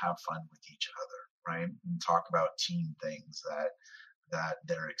interact and have fun with each other, right? And talk about teen things that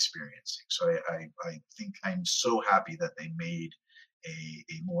they're experiencing. So I think I'm so happy that they made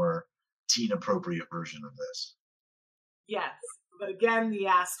a more teen appropriate version of this. Yes, but again, the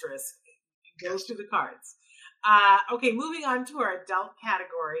asterisk goes to the cards. Okay, moving on to our adult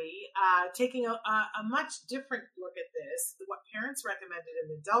category, taking a much different look at this. What parents recommended in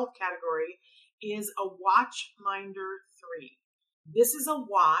the adult category is a Watchminder 3. This is a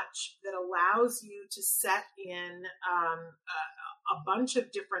watch that allows you to set in a bunch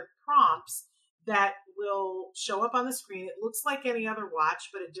of different prompts that will show up on the screen. It looks like any other watch,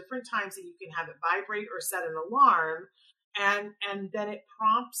 but at different times that you can have it vibrate or set an alarm. And then it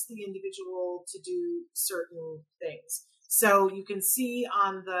prompts the individual to do certain things. So you can see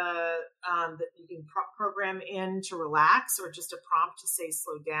on that you can program in to relax, or just a prompt to say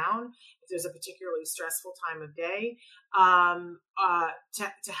slow down if there's a particularly stressful time of day,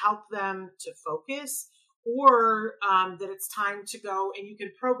 to help them to focus, or that it's time to go. And you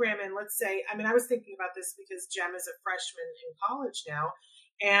can program in, let's say, I was thinking about this because Jem is a freshman in college now.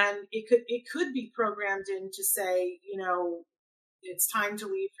 And it could be programmed in to say, it's time to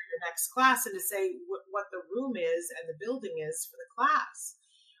leave for your next class, and to say what the room is and the building is for the class.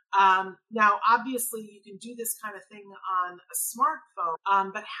 Now, obviously, you can do this kind of thing on a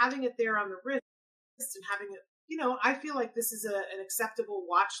smartphone, but having it there on the wrist and having it, I feel like this is an acceptable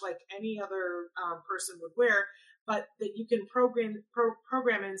watch like any other person would wear, but that you can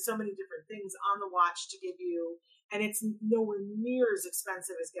program in so many different things on the watch to give you. And it's nowhere near as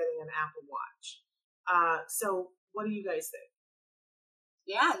expensive as getting an Apple Watch. So what do you guys think?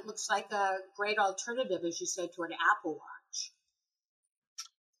 Yeah, it looks like a great alternative, as you said, to an Apple Watch.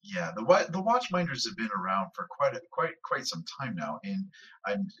 Yeah, the Watchminders have been around for quite some time now, and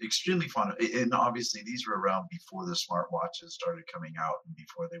I'm extremely fond of it. And obviously, these were around before the smartwatches started coming out and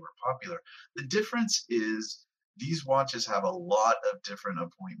before they were popular. The difference is these watches have a lot of different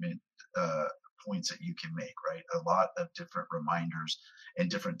appointment points that you can make, right? A lot of different reminders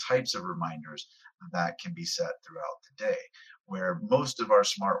and different types of reminders that can be set throughout the day, where most of our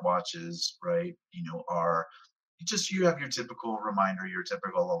smartwatches, right, are just, you have your typical reminder, your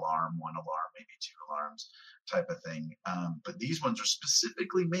typical alarm, one alarm, maybe two alarms type of thing. But these ones are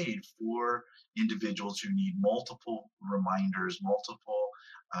specifically made for individuals who need multiple reminders, multiple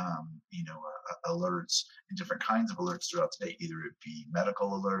alerts, and different kinds of alerts throughout the day. Either it be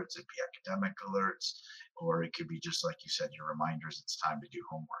medical alerts, it be academic alerts, or it could be just like you said, your reminders, it's time to do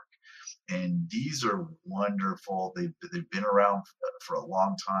homework. And these are wonderful. They've been around for a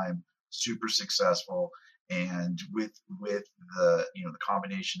long time, super successful. And with the the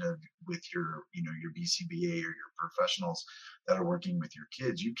combination of with your your BCBA or your professionals that are working with your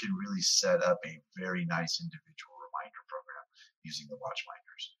kids, you can really set up a very nice individual reminder program using the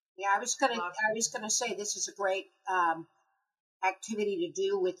Watchminders. Yeah, I was gonna say this is a great activity to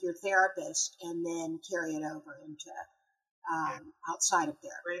do with your therapist, and then carry it over into outside of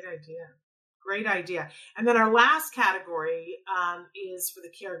there. Great idea. And then our last category is for the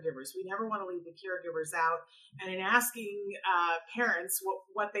caregivers. We never want to leave the caregivers out. And in asking parents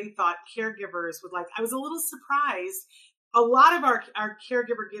what they thought caregivers would like, I was a little surprised. A lot of our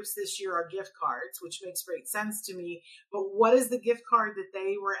caregiver gifts this year are gift cards, which makes great sense to me. But what is the gift card that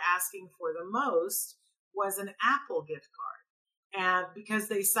they were asking for the most was an Apple gift card. And because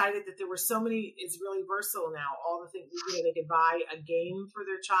they cited that there were so many, it's really versatile now. All the things, they could buy a game for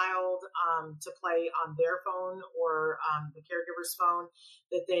their child to play on their phone or the caregiver's phone,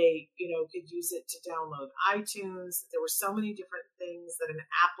 that they, could use it to download iTunes. There were so many different things that an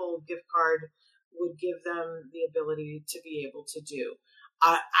Apple gift card would give them the ability to be able to do.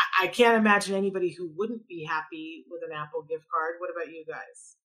 I can't imagine anybody who wouldn't be happy with an Apple gift card. What about you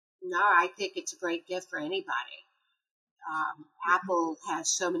guys? No, I think it's a great gift for anybody. Apple has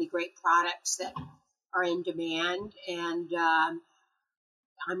so many great products that are in demand, and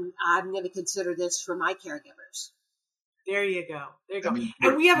I'm going to consider this for my caregivers. There you go. There you go. I mean,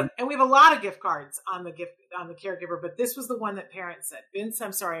 And we have a lot of gift cards on the caregiver, but this was the one that parents said. Vince,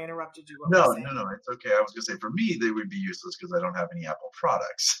 I'm sorry I interrupted you. No, it's okay. I was going to say, for me, they would be useless because I don't have any Apple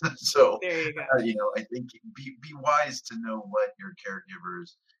products. So, there you go. I think be wise to know what your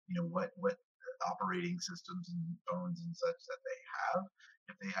caregivers, what operating systems and phones and such that they have.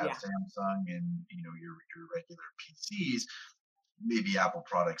 If they have Samsung and your regular PCs, maybe Apple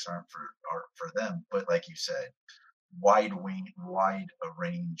products aren't for them. But like you said, wide a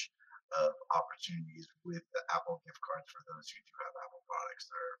range of opportunities with the Apple gift cards for those who do have Apple products.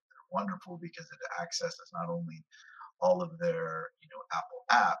 They're wonderful because it accesses not only all of their Apple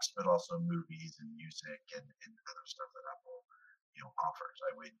apps, but also movies and music and other stuff that Apple offers.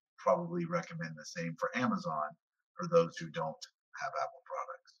 I would probably recommend the same for Amazon for those who don't have Apple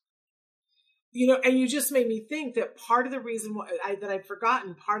products. And you just made me think that part of the reason I'd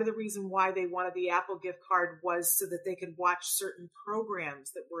forgotten, part of the reason why they wanted the Apple gift card was so that they could watch certain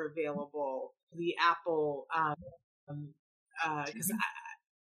programs that were available. The Apple, because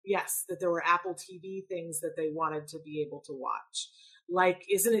yes, that there were Apple TV things that they wanted to be able to watch. Like,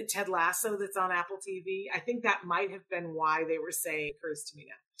 isn't it Ted Lasso that's on Apple TV? I think that might have been why they were saying, occurs to me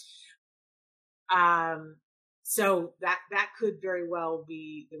now. So that could very well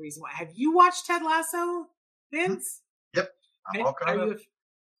be the reason why. Have you watched Ted Lasso, Vince? Yep. I'm all caught up.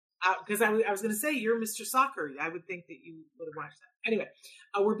 Because I was going to say, you're Mr. Soccer. I would think that you would have watched that. Anyway,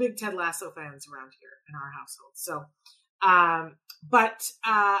 we're big Ted Lasso fans around here in our household. So,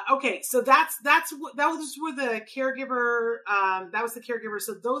 okay. So those were the caregiver. That was the caregiver.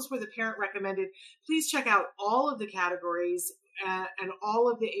 So those were the parent recommended. Please check out all of the categories and all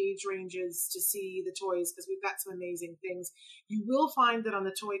of the age ranges to see the toys, because we've got some amazing things. You will find that on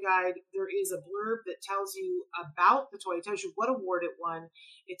the toy guide, there is a blurb that tells you about the toy. It tells you what award it won.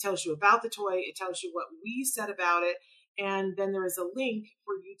 It tells you about the toy. It tells you what we said about it. And then there is a link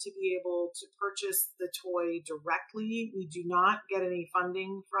for you to be able to purchase the toy directly. We do not get any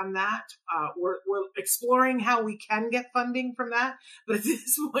funding from that. We're exploring how we can get funding from that, but at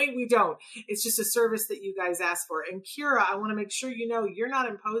this point we don't. It's just a service that you guys ask for. And Kira, I want to make sure you're not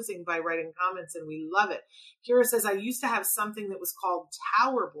imposing by writing comments, and we love it. Kira says, I used to have something that was called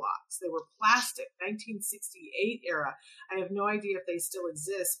tower blocks. They were plastic, 1968 era. I have no idea if they still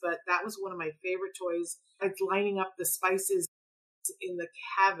exist, but that was one of my favorite toys. Like lining up the spices in the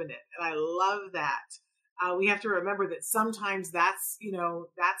cabinet. And I love that. We have to remember that sometimes that's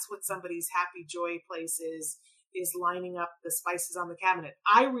what somebody's happy joy place is lining up the spices on the cabinet.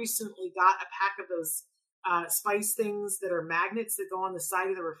 I recently got a pack of those spice things that are magnets that go on the side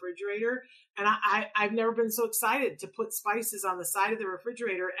of the refrigerator. And I've never been so excited to put spices on the side of the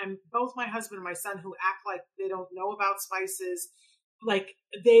refrigerator. And both my husband and my son, who act like they don't know about spices, like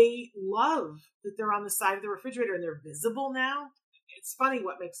they love that they're on the side of the refrigerator and they're visible now. It's funny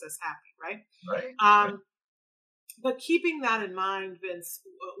what makes us happy, right? Right. But keeping that in mind, Vince,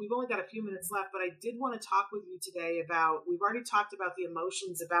 we've only got a few minutes left, but I did want to talk with you today about, we've already talked about the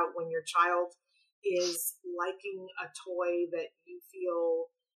emotions about when your child is liking a toy that you feel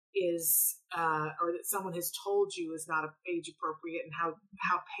is, or that someone has told you is not age appropriate, and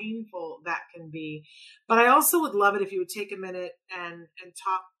how painful that can be. But I also would love it if you would take a minute and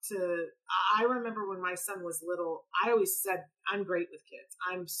talk to, I remember when my son was little, I always said, I'm great with kids.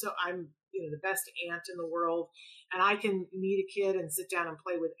 I'm the best aunt in the world, and I can meet a kid and sit down and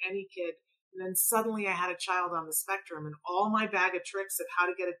play with any kid. And then suddenly I had a child on the spectrum, and all my bag of tricks of how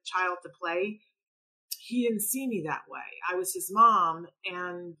to get a child to play, he didn't see me that way. I was his mom,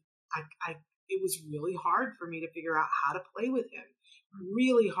 and it was really hard for me to figure out how to play with him.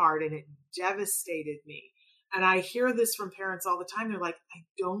 Really hard, and it devastated me. And I hear this from parents all the time. They're like, I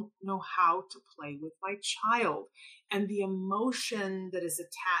don't know how to play with my child. And the emotion that is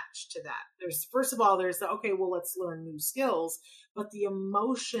attached to that. First of all, there's the, okay, well, let's learn new skills, but the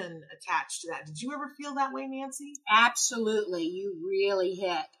emotion attached to that. Did you ever feel that way, Nancy? Absolutely. You really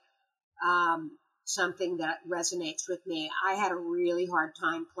hit something that resonates with me. I had a really hard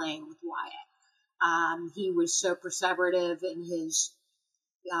time playing with Wyatt. He was so perseverative in his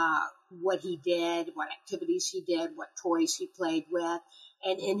what he did, what activities he did, what toys he played with,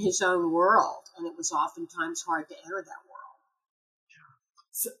 and in his own world. And it was oftentimes hard to enter that world.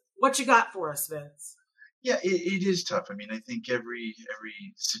 So what you got for us, Vince? Yeah, it is tough. I mean, I think every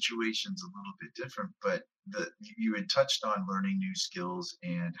situation's a little bit different, but you had touched on learning new skills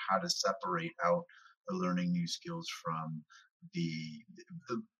and how to separate out the learning new skills from the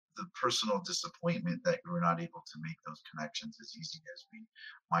the personal disappointment that we're not able to make those connections as easy as we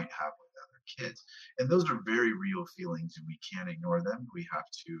might have with other kids. And those are very real feelings, and we can't ignore them. We have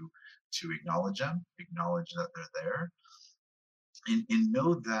to acknowledge them, acknowledge that they're there, and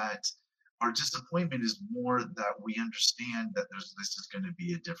know that our disappointment is more that we understand that this is going to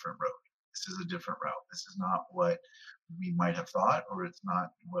be a different road. This is a different route. This is not what we might have thought, or it's not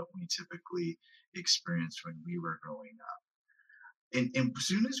what we typically experienced when we were growing up. And as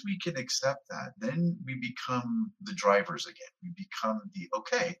soon as we can accept that, then we become the drivers again. We become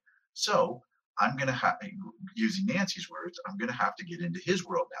okay, so I'm going to have, using Nancy's words, I'm going to have to get into his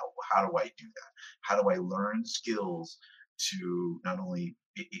world now. How do I do that? How do I learn skills to not only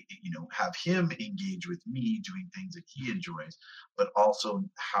have him engage with me doing things that he enjoys, but also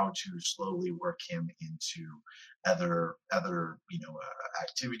how to slowly work him into other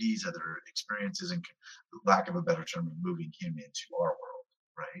activities, other experiences, and lack of a better term, moving him into our world,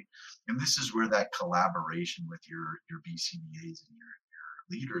 right? And this is where that collaboration with your BCBAs and your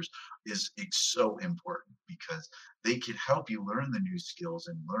leaders is so important, because they can help you learn the new skills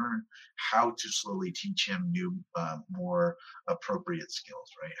and learn how to slowly teach him new, more appropriate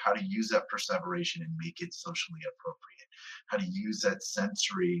skills, right? How to use that perseveration and make it socially appropriate. How to use that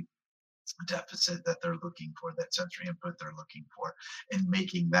sensory deficit that they're looking for, that sensory input they're looking for, and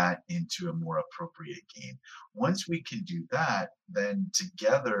making that into a more appropriate game. Once we can do that, then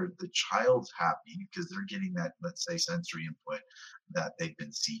together the child's happy because they're getting that, let's say, sensory input that they've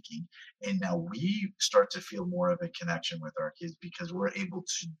been seeking. And now we start to feel more of a connection with our kids because we're able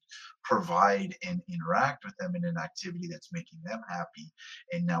to provide and interact with them in an activity that's making them happy.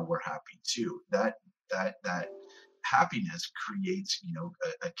 And now we're happy too. That happiness creates,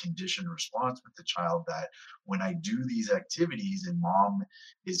 a conditioned response with the child that when I do these activities and mom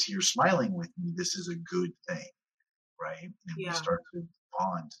is here smiling with me, this is a good thing, right? And we start to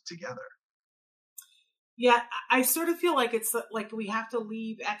bond together. Yeah, I sort of feel like it's like we have to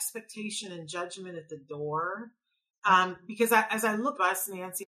leave expectation and judgment at the door. Because as I look at us,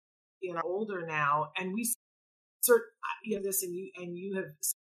 Nancy, older now, and we this, and you have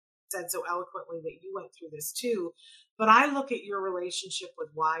said so eloquently that you went through this too. But I look at your relationship with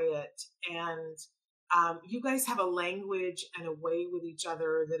Wyatt, and you guys have a language and a way with each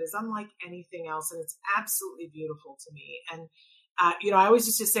other that is unlike anything else, and it's absolutely beautiful to me. And I always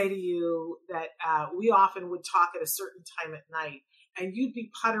used to say to you that we often would talk at a certain time at night, and you'd be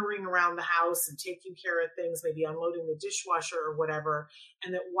puttering around the house and taking care of things, maybe unloading the dishwasher or whatever,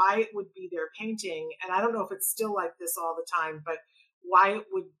 and that Wyatt would be there painting. And I don't know if it's still like this all the time, but Wyatt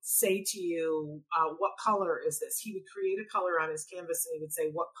would say to you, what color is this? He would create a color on his canvas and he would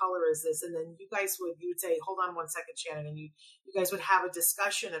say, what color is this? And then you would say, hold on one second, Shannon. And you guys would have a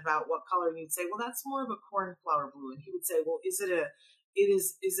discussion about what color. And you'd say, well, that's more of a cornflower blue. And he would say, well, is it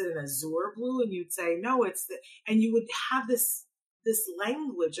an azure blue? And you'd say, no, and you would have this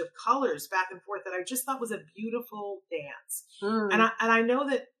language of colors back and forth that I just thought was a beautiful dance. And I know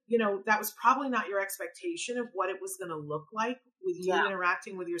that, that was probably not your expectation of what it was going to look like with you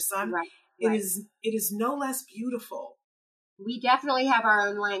interacting with your son. Right. It is no less beautiful. We definitely have our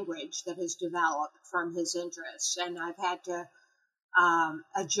own language that has developed from his interests, and I've had to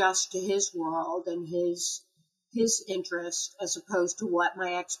adjust to his world and his interest as opposed to what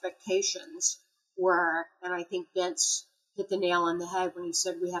my expectations were. And I think Vince hit the nail on the head when he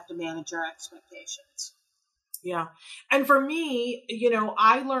said we have to manage our expectations. Yeah. And for me,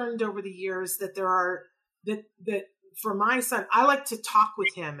 I learned over the years that that for my son, I like to talk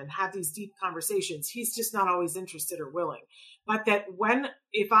with him and have these deep conversations. He's just not always interested or willing. But that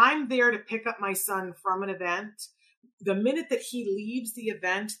if I'm there to pick up my son from an event, the minute that he leaves the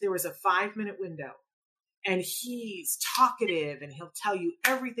event, there was a 5-minute window. And he's talkative and he'll tell you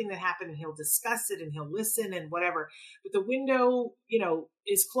everything that happened and he'll discuss it and he'll listen and whatever. But the window,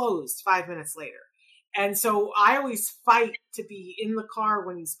 is closed 5 minutes later. And so I always fight to be in the car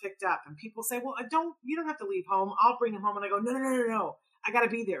when he's picked up. And people say, well, you don't have to leave home. I'll bring him home. And I go, no. I got to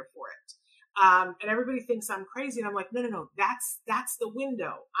be there for it. And everybody thinks I'm crazy. And I'm like, no. That's the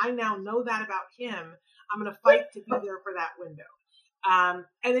window. I now know that about him. I'm going to fight to be there for that window.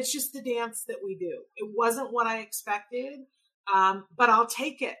 And it's just the dance that we do. It wasn't what I expected. But I'll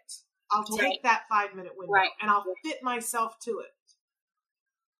take it. I'll take that 5-minute window and I'll fit myself to it.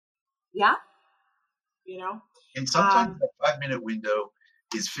 Yeah. And sometimes that 5-minute window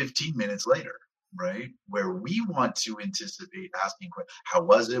is 15 minutes later, right? Where we want to anticipate asking questions. How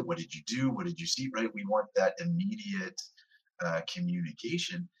was it? What did you do? What did you see? Right? We want that immediate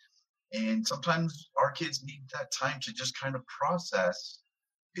communication. And sometimes our kids need that time to just kind of process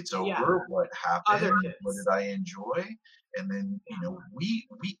It's over. Yeah. What Other happened? kids. What did I enjoy? And then, we,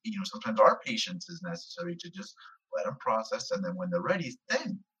 sometimes our patience is necessary to just let them process. And then when they're ready,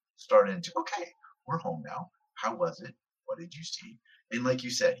 then start into, okay, we're home now. How was it? What did you see? And like you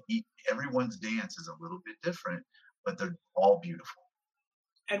said, everyone's dance is a little bit different, but they're all beautiful.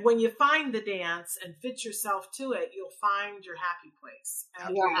 And when you find the dance and fit yourself to it, you'll find your happy place.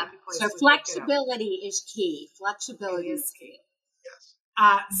 And your happy place so flexibility is key. Flexibility is key. Yes.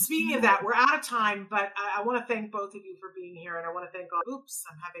 Speaking of that, we're out of time, but I want to thank both of you for being here, and I want to thank all. Oops,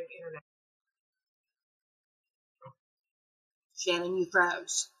 I'm having internet. Shannon, you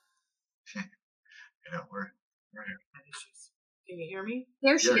froze. We're here. Issues. Can you hear me?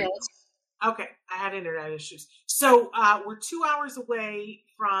 There she is. Okay, I had internet issues. So we're 2 hours away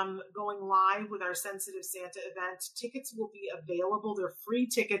from going live with our Sensitive Santa event. Tickets will be available. They're free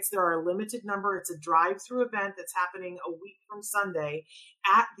tickets. There are a limited number. It's a drive-through event that's happening a week from Sunday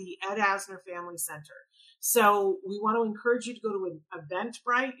at the Ed Asner Family Center. So we want to encourage you to go to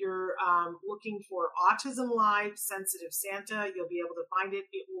Eventbrite. You're looking for Autism Live Sensitive Santa. You'll be able to find it.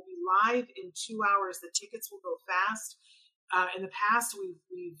 It will be live in 2 hours. The tickets will go fast. In the past,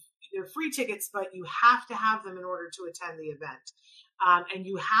 they're free tickets, but you have to have them in order to attend the event. And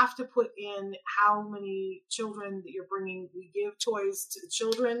you have to put in how many children that you're bringing. We give toys to the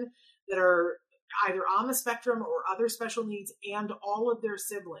children that are either on the spectrum or other special needs and all of their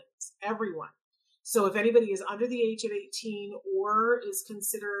siblings, everyone. So if anybody is under the age of 18 or is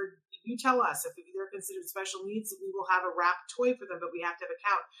considered, you tell us if they're considered special needs, we will have a wrapped toy for them, but we have to have a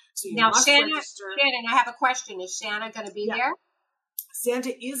count. So you must register. Shannon, I have a question. Is Santa going to be there?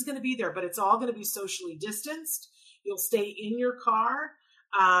 Santa is going to be there, but it's all going to be socially distanced. You'll stay in your car.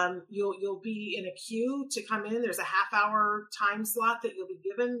 You'll be in a queue to come in. There's a half-hour time slot that you'll be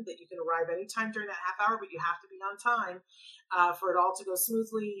given that you can arrive anytime during that half hour, but you have to be on time for it all to go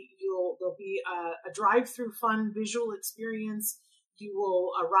smoothly. There'll be a drive-through fun visual experience. You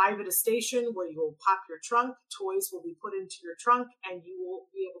will arrive at a station where you will pop your trunk. Toys will be put into your trunk, and you will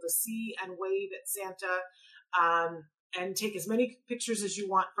be able to see and wave at Santa. And take as many pictures as you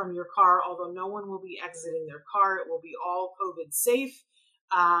want from your car, although no one will be exiting their car. It will be all COVID safe,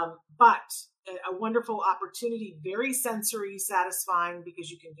 but a wonderful opportunity, very sensory satisfying because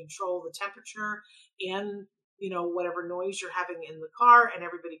you can control the temperature and, whatever noise you're having in the car, and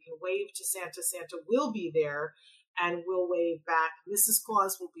everybody can wave to Santa. Santa will be there and will wave back. Mrs.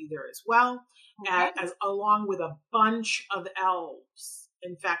 Claus will be there as well, along with a bunch of elves.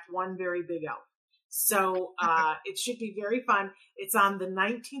 In fact, one very big elf. So it should be very fun. It's on the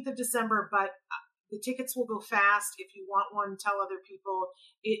 19th of December, but the tickets will go fast. If you want one, tell other people.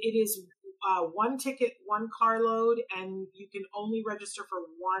 It is one ticket, one carload, and you can only register for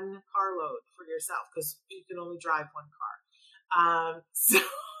one carload for yourself because you can only drive one car. So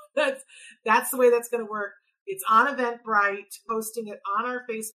that's the way that's going to work. It's on Eventbrite, posting it on our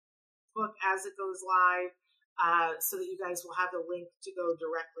Facebook as it goes live. So that you guys will have the link to go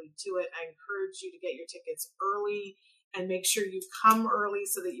directly to it. I encourage you to get your tickets early and make sure you come early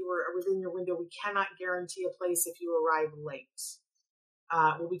so that you are within your window. We cannot guarantee a place if you arrive late.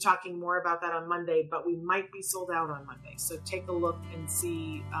 We'll be talking more about that on Monday, but we might be sold out on Monday. So take a look and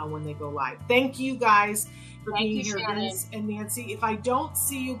see when they go live. Thank you guys for being here, Shannon. Vince and Nancy. If I don't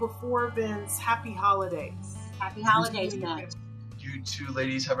see you before, Vince, happy holidays. Happy holidays, Vince. You two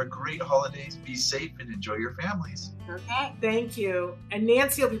ladies have a great holidays. Be safe and enjoy your families. Okay. Thank you. And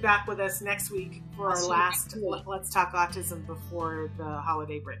Nancy will be back with us next week for our last Let's Talk Autism before the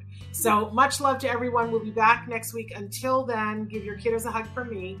holiday break. So much love to everyone. We'll be back next week. Until then, give your kiddos a hug from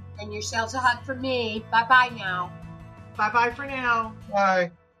me. And yourselves a hug from me. Bye-bye now. Bye-bye for now.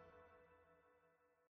 Bye.